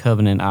by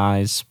Covenant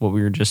Eyes, what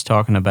we were just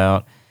talking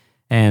about.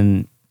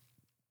 And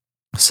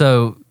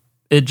so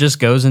it just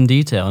goes in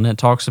detail, and it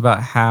talks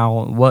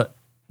about what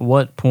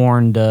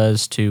porn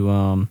does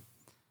to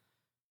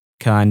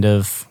kind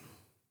of,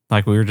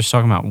 like we were just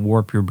talking about,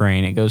 warp your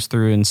brain. It goes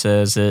through and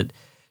says it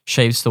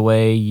shapes the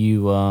way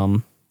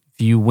you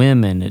view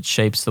women. It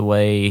shapes the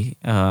way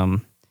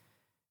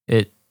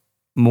it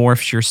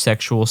morphs your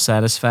sexual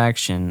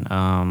satisfaction.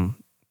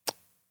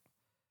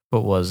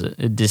 What was it?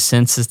 It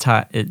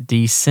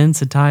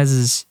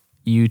desensitizes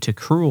you to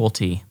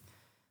cruelty.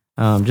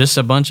 Just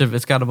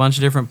it's got a bunch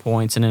of different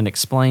points, and it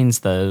explains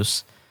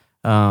those.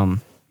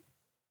 And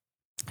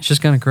It's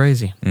just kind of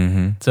crazy.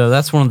 Mm-hmm. So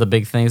that's one of the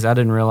big things. I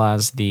didn't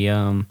realize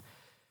the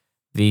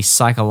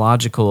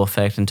psychological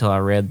effect until I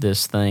read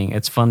this thing.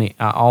 It's funny.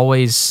 I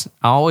always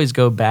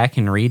go back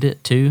and read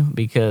it too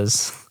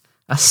because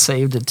I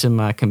saved it to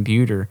my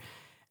computer,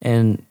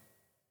 and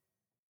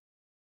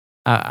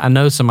I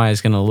know somebody's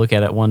going to look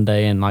at it one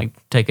day and like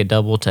take a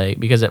double take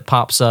because it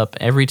pops up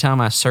every time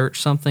I search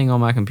something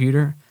on my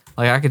computer.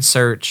 Like I could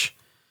search,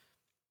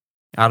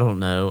 I don't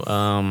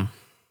know,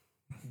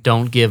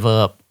 don't give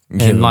up.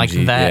 And like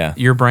that, yeah.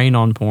 your brain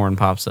on porn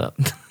pops up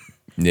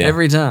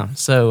every time.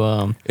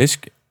 So it's,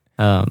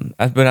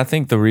 but I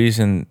think the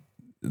reason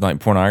like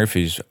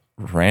pornography is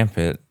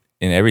rampant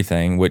in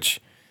everything,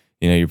 which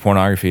your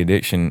pornography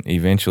addiction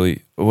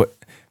eventually.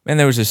 Man,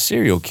 there was a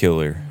serial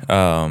killer,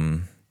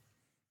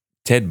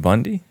 Ted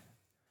Bundy.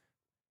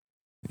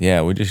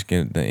 Yeah, we just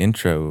get the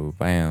intro,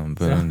 bam,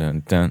 boom,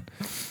 dun, dun,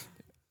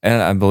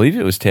 and I believe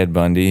it was Ted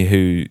Bundy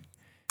who,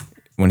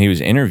 when he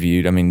was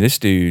interviewed, I mean, this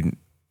dude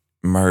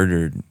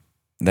murdered.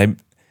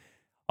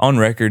 On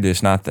record,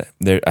 it's not that.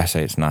 I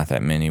say it's not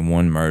that many.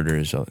 One murder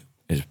is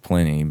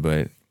plenty,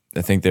 but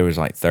I think there was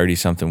like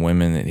 30-something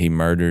women that he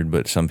murdered.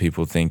 But some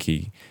people think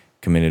he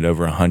committed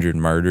over 100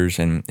 murders.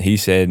 And he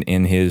said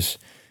when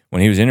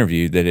he was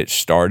interviewed that it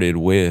started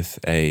with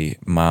a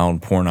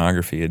mild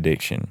pornography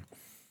addiction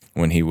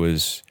when he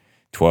was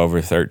 12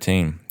 or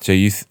 13. So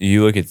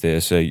you look at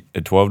this: a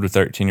 12 to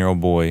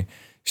 13-year-old boy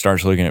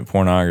starts looking at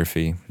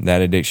pornography.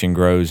 That addiction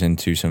grows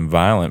into some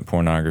violent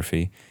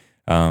pornography.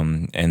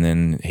 And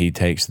then he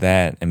takes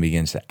that and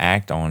begins to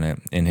act on it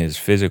in his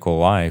physical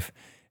life,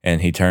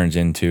 and he turns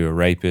into a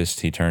rapist,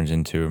 he turns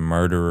into a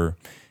murderer,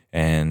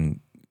 and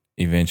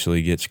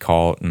eventually gets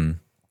caught. And,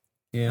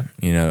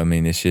 I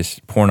mean, it's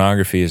just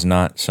pornography is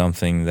not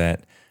something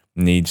that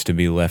needs to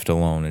be left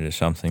alone. It is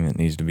something that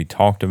needs to be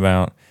talked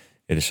about.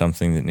 It is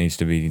something that needs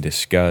to be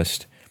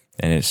discussed,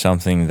 and it's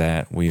something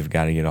that we've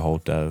got to get a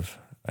hold of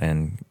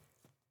and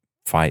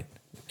fight.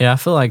 Yeah, I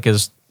feel like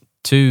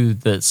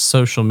that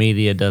social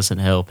media doesn't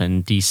help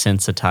in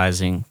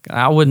desensitizing.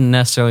 I wouldn't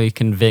necessarily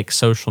convict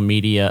social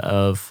media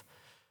of,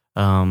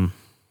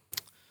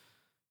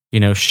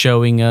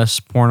 showing us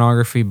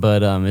pornography,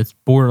 but it's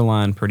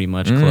borderline pretty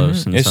much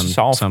close in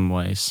some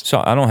ways.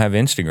 So I don't have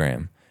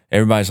Instagram.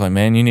 Everybody's like,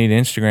 man, you need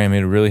Instagram.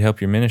 It'll really help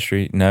your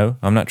ministry. No,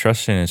 I'm not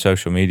trusting in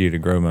social media to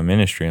grow my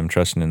ministry. I'm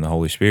trusting in the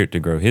Holy Spirit to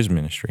grow His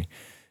ministry.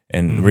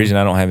 And the reason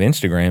I don't have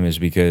Instagram is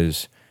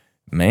because,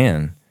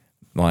 man,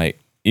 like,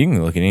 you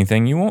can look at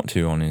anything you want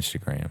to on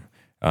Instagram.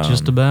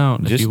 Just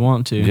about, if you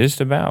want to.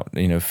 Just about.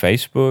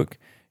 Facebook,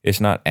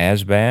 it's not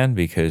as bad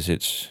because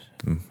it's,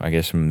 I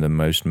guess, the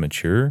most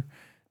mature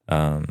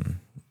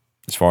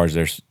as far as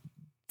there's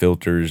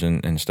filters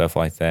and stuff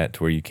like that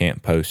to where you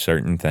can't post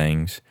certain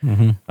things,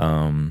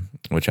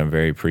 which I'm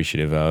very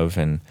appreciative of.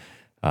 And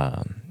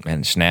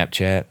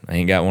Snapchat, I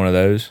ain't got one of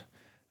those.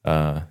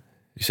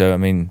 So, I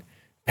mean,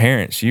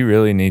 parents, you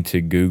really need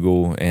to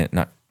Google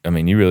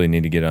you really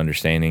need to get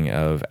understanding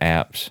of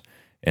apps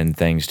and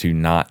things to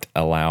not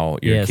allow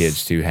your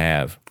kids to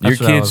have. That's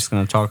what I was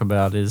going to talk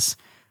about is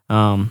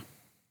me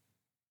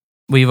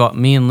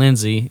and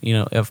Lindsay,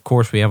 of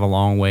course we have a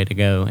long way to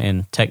go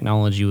and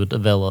technology will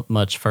develop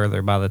much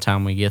further by the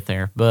time we get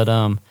there. But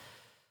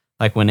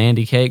like when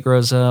Andy Kate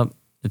grows up,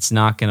 it's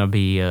not going to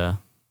be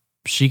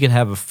she could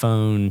have a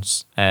phone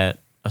at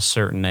a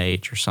certain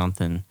age or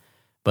something,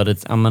 but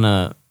I'm going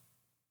to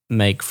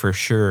make for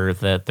sure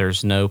that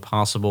there's no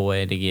possible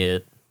way to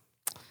get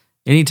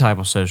any type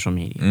of social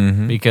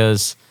media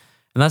because,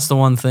 and that's the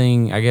one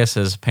thing I guess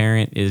as a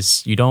parent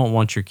is you don't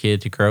want your kid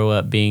to grow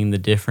up being the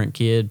different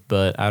kid,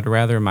 but I'd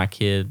rather my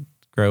kid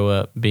grow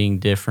up being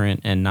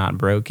different and not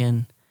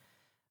broken,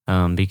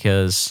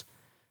 because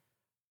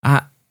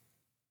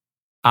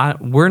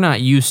we're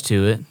not used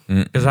to it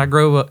because I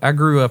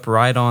grew up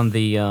right on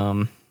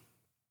the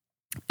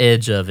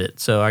edge of it.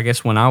 So I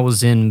guess when I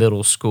was in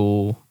middle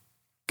school,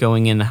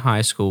 going into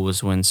high school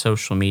was when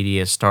social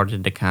media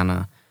started to kind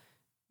of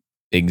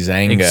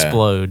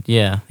explode.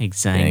 Yeah,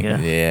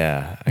 Exanga.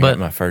 Yeah, I got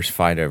my first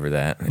fight over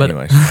that. But,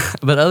 Anyways.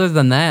 But other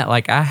than that,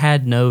 like I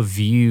had no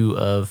view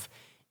of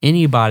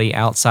anybody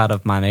outside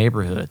of my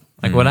neighborhood.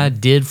 Like what I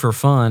did for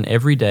fun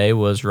every day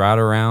was ride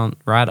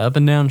up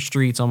and down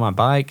streets on my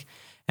bike,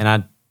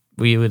 and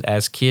we would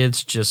as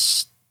kids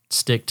just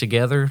stick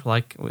together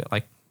like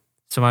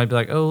somebody would be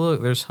like, oh,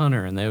 look, there's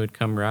Hunter, and they would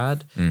come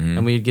ride,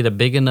 and we'd get a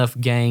big enough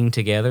gang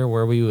together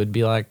where we would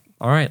be like,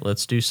 all right,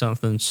 let's do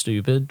something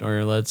stupid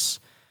or let's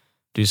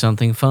do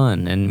something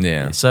fun.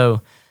 And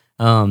so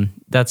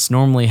that's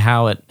normally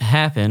how it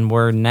happened,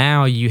 where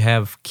now you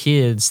have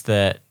kids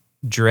that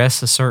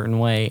dress a certain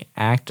way,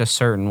 act a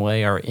certain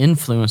way, or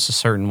influence a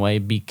certain way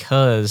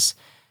because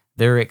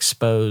they're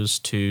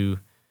exposed to,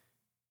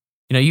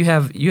 you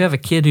have a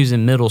kid who's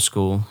in middle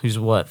school who's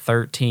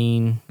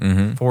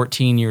 13,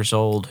 14 years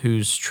old,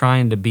 who's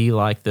trying to be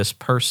like this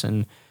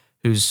person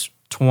who's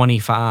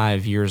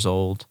 25 years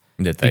old.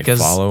 That they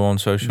follow on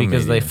social media.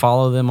 Because they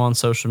follow them on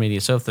social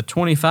media. So if the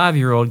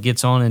 25-year-old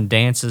gets on and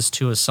dances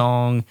to a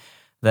song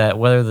that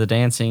whether the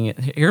dancing,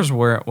 here's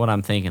what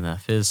I'm thinking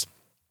of is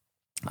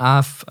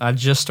I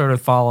just started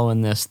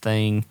following this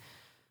thing.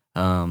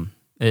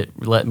 It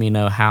let me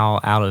know how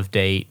out of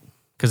date,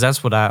 because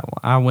that's what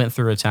I went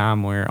through a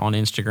time where on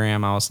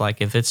Instagram I was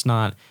like, if it's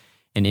not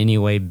in any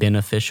way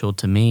beneficial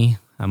to me,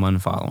 I'm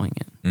unfollowing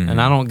it. And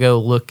I don't go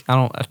look.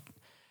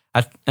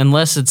 I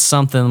unless it's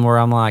something where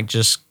I'm like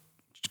just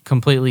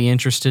completely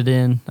interested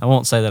in. I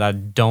won't say that I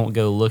don't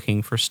go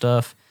looking for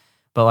stuff,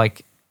 but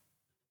like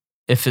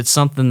if it's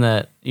something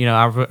that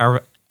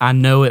I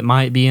know it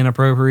might be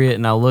inappropriate,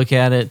 and I'll look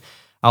at it,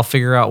 I'll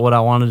figure out what I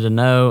wanted to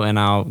know, and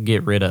I'll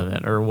get rid of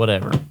it or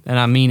whatever. And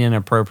I mean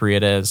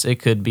inappropriate as it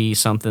could be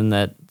something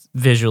that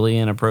visually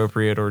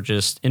inappropriate or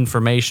just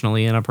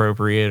informationally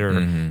inappropriate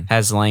or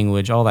has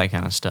language, all that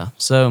kind of stuff.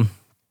 So,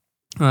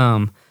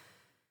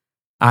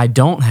 I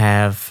don't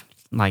have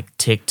like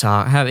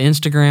TikTok. I have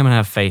Instagram and I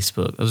have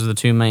Facebook. Those are the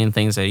two main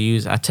things I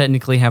use. I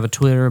technically have a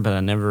Twitter, but I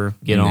never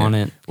get on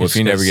it. Well, if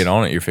you never get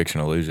on it, you're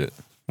fixing to lose it.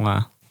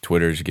 Why?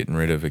 Twitter's getting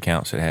rid of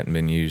accounts that hadn't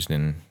been used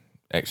in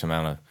X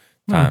amount of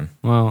time.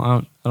 Well,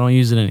 I don't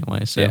use it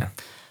anyway. So, yeah.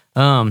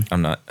 I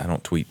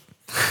don't tweet.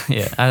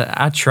 Yeah,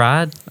 I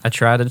tried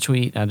to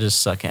tweet. I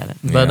just suck at it.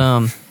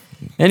 But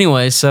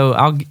anyway,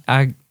 so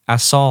I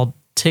saw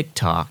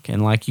TikTok,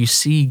 and like you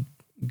see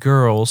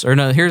girls, or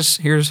no,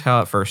 here's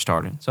how it first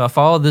started. So I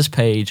followed this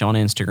page on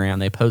Instagram.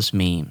 They post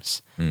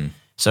memes.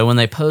 So when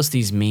they post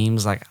these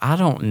memes, like I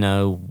don't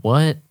know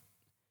what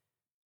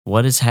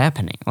is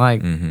happening.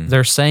 Like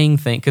they're saying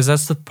things, because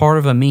that's the part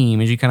of a meme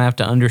is you kind of have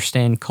to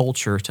understand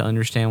culture to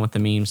understand what the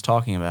meme's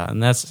talking about.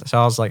 And so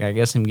I was like, I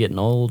guess I'm getting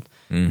old,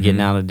 getting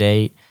out of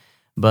date.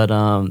 But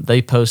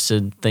they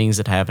posted things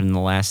that happened in the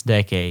last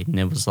decade, and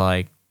it was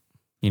like,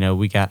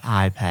 we got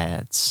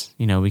iPads,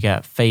 we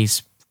got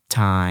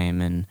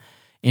FaceTime, and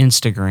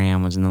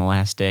Instagram was in the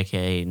last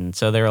decade. And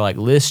so they were like,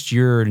 list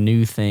your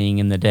new thing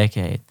in the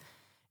decade.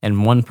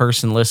 And one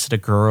person listed a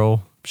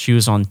girl. She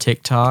was on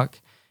TikTok,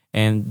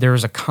 and there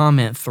was a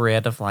comment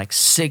thread of like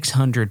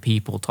 600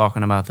 people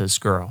talking about this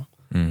girl.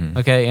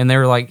 Okay, and they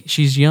were like,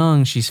 she's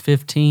young, she's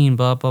 15,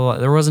 blah, blah, blah.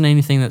 There wasn't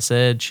anything that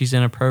said she's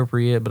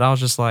inappropriate, but I was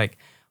just like,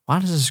 why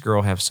does this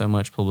girl have so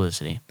much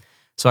publicity?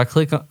 So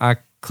I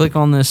click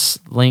on this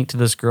link to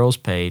this girl's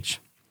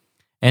page,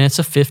 and it's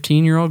a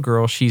 15-year-old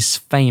girl. She's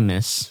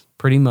famous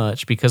pretty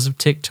much because of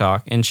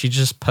TikTok, and she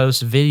just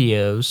posts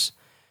videos,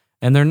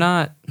 and they're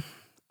not,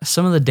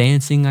 some of the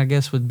dancing, I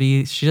guess, would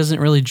be, she doesn't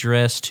really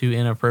dress too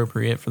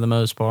inappropriate for the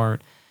most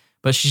part,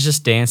 but she's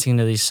just dancing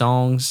to these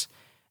songs,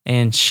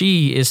 and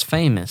she is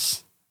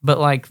famous. But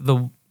like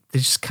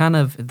just kind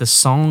of the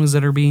songs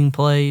that are being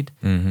played,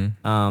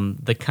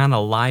 the kind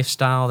of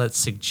lifestyle that's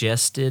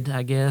suggested,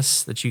 I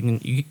guess, that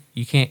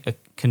you can't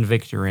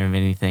convict her of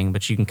anything,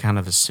 but you can kind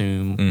of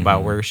assume by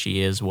where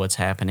she is what's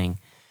happening.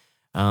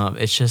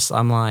 It's just,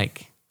 I'm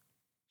like,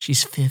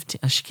 she's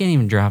 15. She can't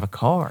even drive a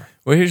car.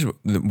 Well, here's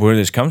where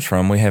this comes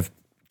from. We have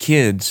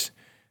kids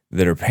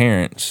that are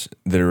parents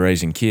that are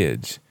raising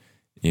kids.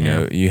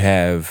 You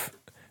have,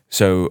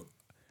 so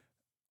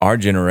our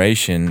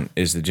generation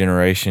is the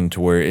generation to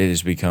where it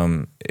has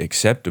become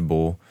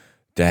acceptable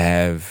to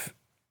have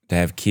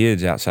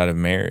kids outside of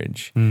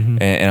marriage.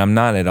 And I'm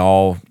not at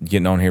all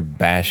getting on here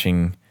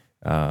bashing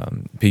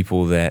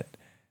people that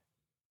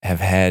have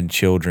had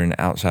children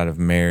outside of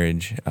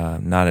marriage.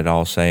 Not at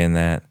all saying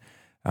that.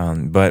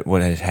 But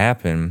what has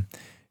happened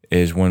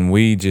is when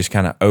we just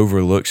kind of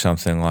overlook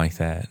something like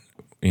that,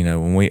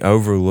 when we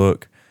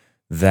overlook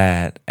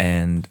that,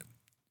 and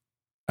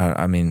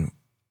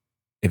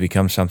it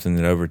becomes something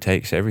that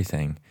overtakes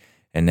everything.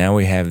 And now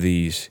we have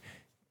these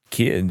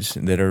kids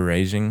that are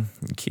raising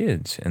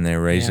kids, and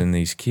they're raising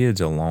these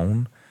kids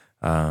alone.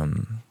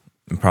 I'm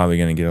probably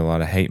going to get a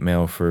lot of hate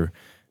mail for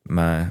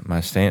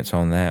my stance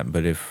on that,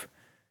 but if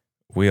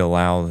we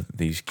allow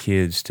these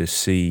kids to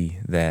see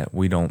that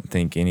we don't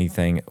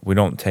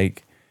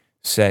take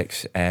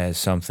sex as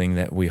something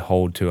that we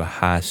hold to a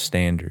high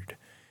standard.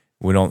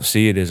 We don't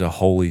see it as a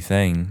holy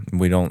thing.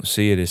 We don't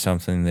see it as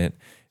something that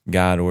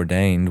God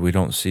ordained. We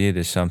don't see it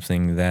as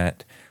something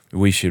that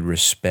we should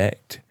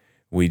respect.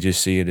 We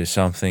just see it as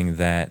something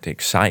that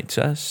excites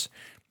us,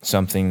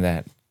 something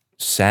that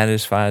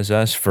satisfies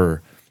us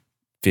for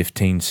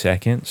 15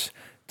 seconds.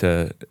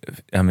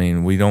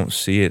 We don't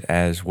see it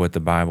as what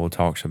the Bible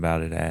talks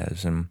about it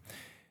as.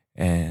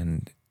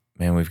 And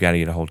man, we've got to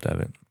get a hold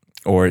of it,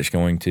 or it's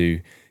going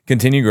to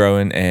continue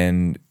growing,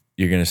 and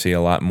you're going to see a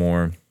lot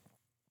more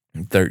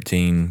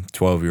 13,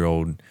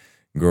 12-year-old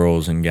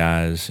girls and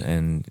guys,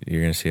 and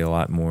you're going to see a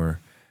lot more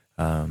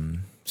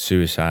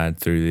suicide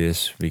through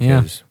this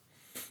because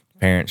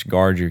parents,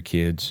 guard your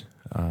kids.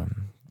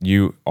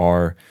 You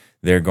are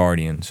their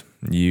guardians.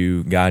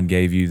 God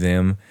gave you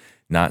them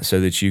not so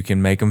that you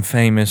can make them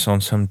famous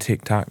on some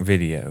TikTok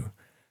video.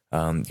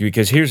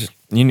 Because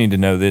you need to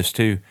know this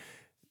too.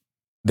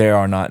 There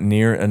are not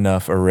near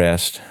enough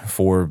arrests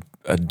for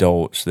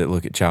adults that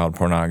look at child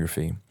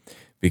pornography,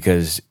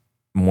 because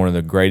one of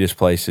the greatest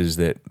places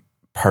that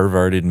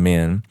perverted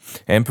men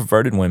and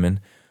perverted women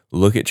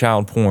look at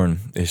child porn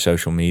is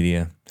social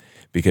media,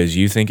 because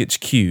you think it's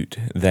cute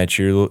that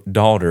your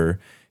daughter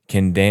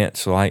can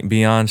dance like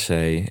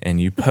Beyonce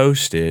and you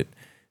post it,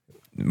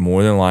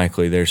 more than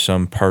likely there's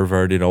some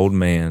perverted old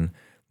man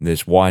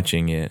that's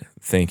watching it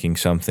thinking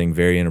something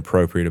very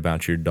inappropriate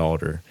about your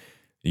daughter.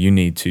 You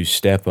need to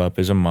step up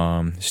as a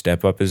mom,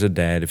 step up as a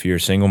dad. If you're a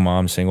single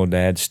mom, single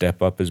dad,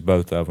 step up as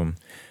both of them.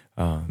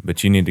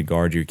 But you need to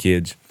guard your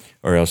kids,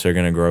 or else they're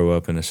going to grow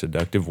up in a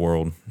seductive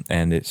world,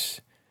 and you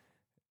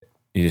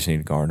just need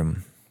to guard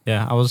them.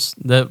 Yeah,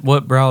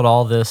 what brought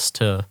all this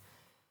to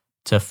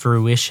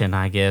fruition,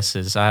 I guess,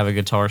 is I have a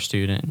guitar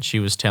student, and she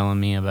was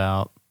telling me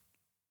about,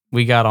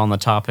 we got on the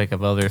topic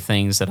of other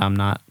things that I'm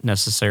not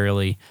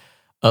necessarily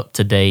up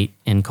to date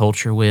in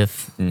culture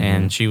with,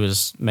 and she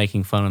was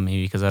making fun of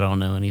me because I don't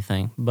know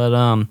anything.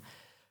 But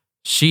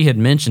she had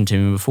mentioned to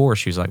me before,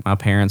 she was like, my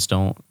parents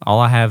don't, all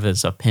I have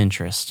is a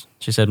Pinterest.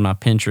 She said my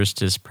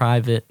Pinterest is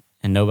private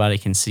and nobody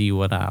can see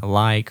what I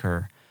like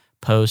or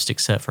post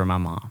except for my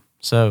mom.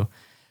 So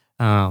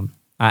I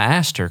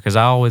asked her, because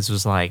I always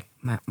was like,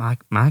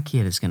 my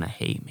kid is going to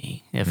hate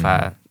me if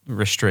I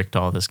restrict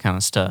all this kind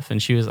of stuff.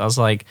 And I was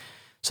like,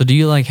 so do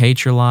you like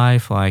hate your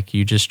life? Like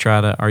you just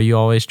are you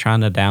always trying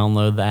to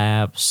download the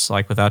apps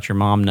like without your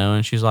mom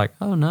knowing? She's like,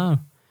 oh no.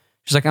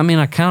 She's like, I mean,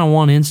 I kind of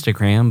want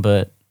Instagram,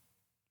 but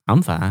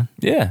I'm fine.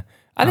 Yeah.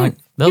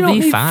 They'll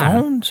be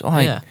fine. Phones.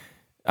 I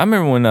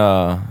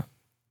remember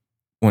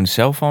when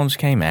cell phones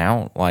came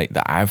out, like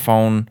the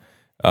iPhone,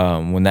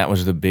 when that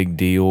was the big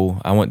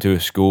deal. I went to a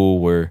school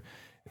where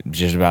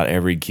just about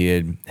every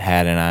kid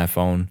had an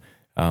iPhone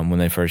when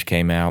they first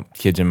came out.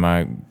 Kids in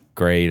my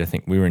grade, I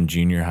think we were in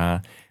junior high.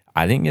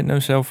 I didn't get no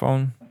cell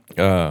phone.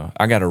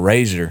 I got a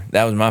Razor.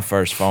 That was my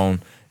first phone.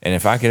 And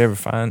if I could ever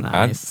find,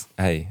 nice.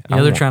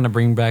 They're trying to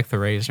bring back the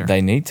Razor. They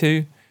need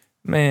to.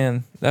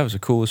 Man, that was the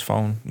coolest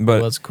phone. But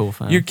it was a cool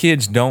phone. Your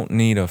kids don't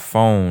need a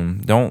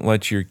phone. Don't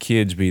let your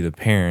kids be the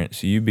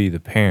parents. You be the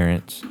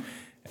parents.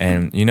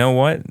 And you know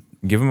what?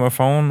 Give them a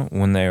phone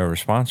when they are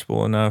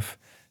responsible enough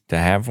to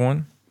have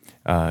one.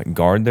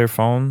 Guard their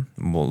phone.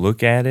 We'll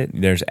look at it.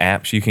 There's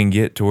apps you can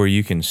get to where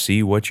you can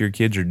see what your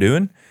kids are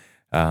doing.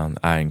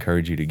 I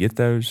encourage you to get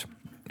those.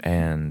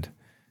 And,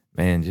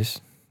 man,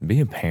 just be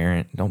a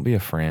parent. Don't be a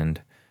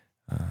friend.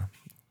 I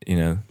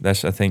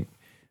think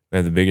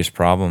the biggest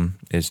problem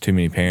is too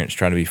many parents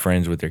try to be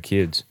friends with their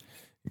kids.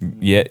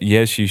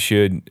 Yes, you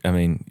should. I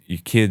mean, your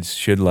kids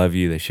should love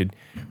you. They should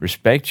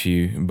respect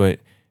you. But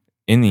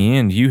in the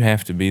end, you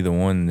have to be the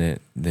one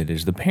that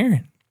is the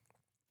parent.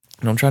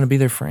 Don't try to be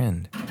their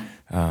friend.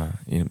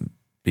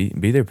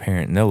 Be their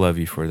parent, and they'll love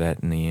you for that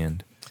in the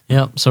end.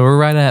 Yep. So we're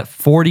right at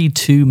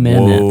 42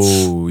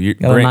 minutes. Whoa,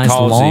 got a nice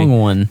long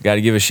one. Got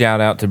to give a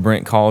shout out to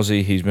Brent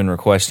Causey. He's been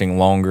requesting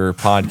longer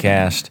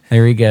podcast.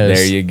 There he goes.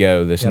 There you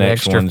go. This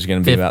next one's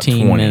going to be about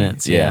 20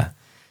 minutes. Yeah.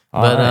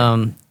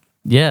 But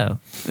yeah,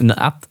 and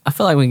I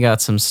feel like we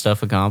got some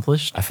stuff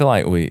accomplished. I feel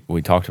like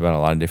we talked about a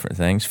lot of different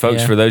things,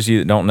 folks. For those of you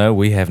that don't know,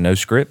 we have no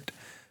script.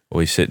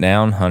 We sit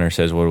down. Hunter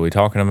says, "What are we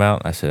talking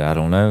about?" I said, "I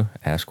don't know."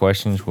 Ask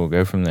questions. We'll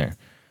go from there.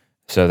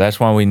 So that's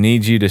why we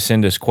need you to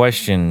send us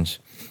questions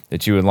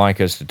that you would like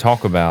us to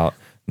talk about,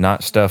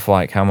 not stuff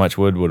like how much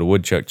wood would a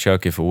woodchuck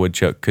chuck if a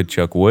woodchuck could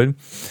chuck wood.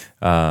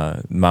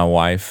 My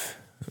wife,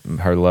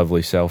 her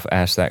lovely self,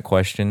 asked that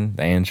question,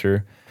 the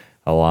answer,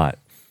 a lot.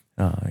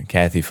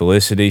 Kathy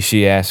Felicity,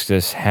 she asked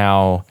us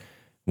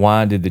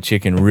why did the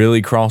chicken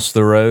really cross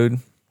the road?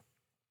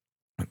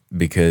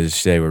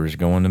 Because they were just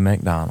going to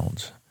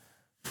McDonald's,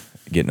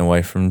 getting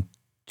away from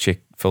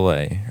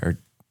Chick-fil-A, or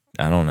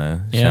I don't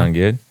know. Sound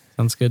good?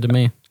 Sounds good to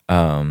me.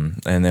 And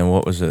then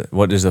what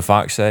does the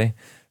fox say?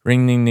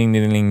 Ring, ding, ding,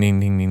 ding, ding, ding,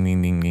 ding, ding,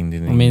 ding, ding, ding,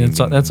 ding. I mean,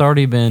 that's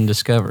already been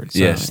discovered. So,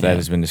 yes, that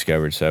has been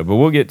discovered. So, but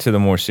we'll get to the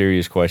more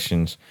serious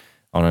questions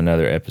on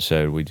another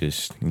episode. We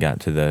just got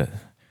to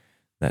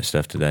that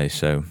stuff today.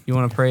 So, you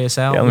want to pray us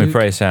out? Yeah, let me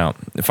pray us out.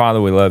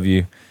 Father, we love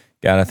you.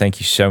 God, I thank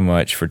you so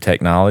much for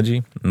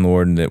technology,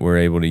 Lord, that we're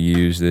able to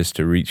use this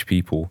to reach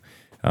people.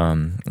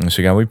 And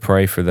so, God, we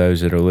pray for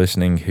those that are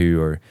listening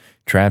who are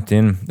trapped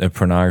in a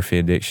pornography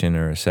addiction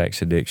or a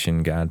sex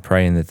addiction, God,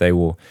 praying that they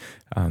will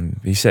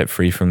be set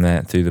free from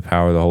that through the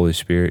power of the Holy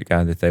Spirit,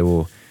 God, that they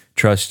will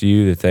trust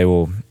you, that they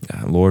will,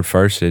 Lord,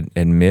 first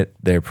admit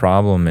their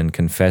problem and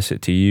confess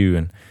it to you.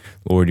 And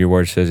Lord, your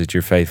word says that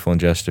you're faithful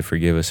and just to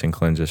forgive us and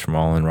cleanse us from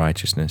all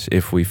unrighteousness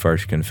if we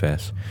first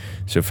confess.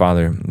 So,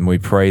 Father, we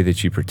pray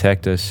that you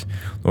protect us,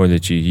 Lord,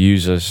 that you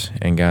use us,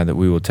 and God, that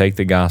we will take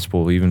the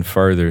gospel even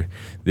further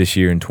this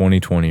year in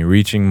 2020,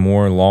 reaching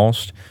more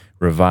lost,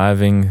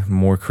 reviving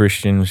more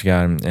Christians,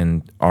 God,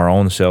 and our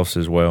own selves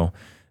as well.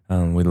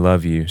 We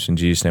love you. So in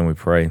Jesus' name we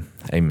pray.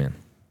 Amen.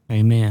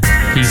 Amen.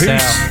 Peace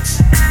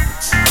out.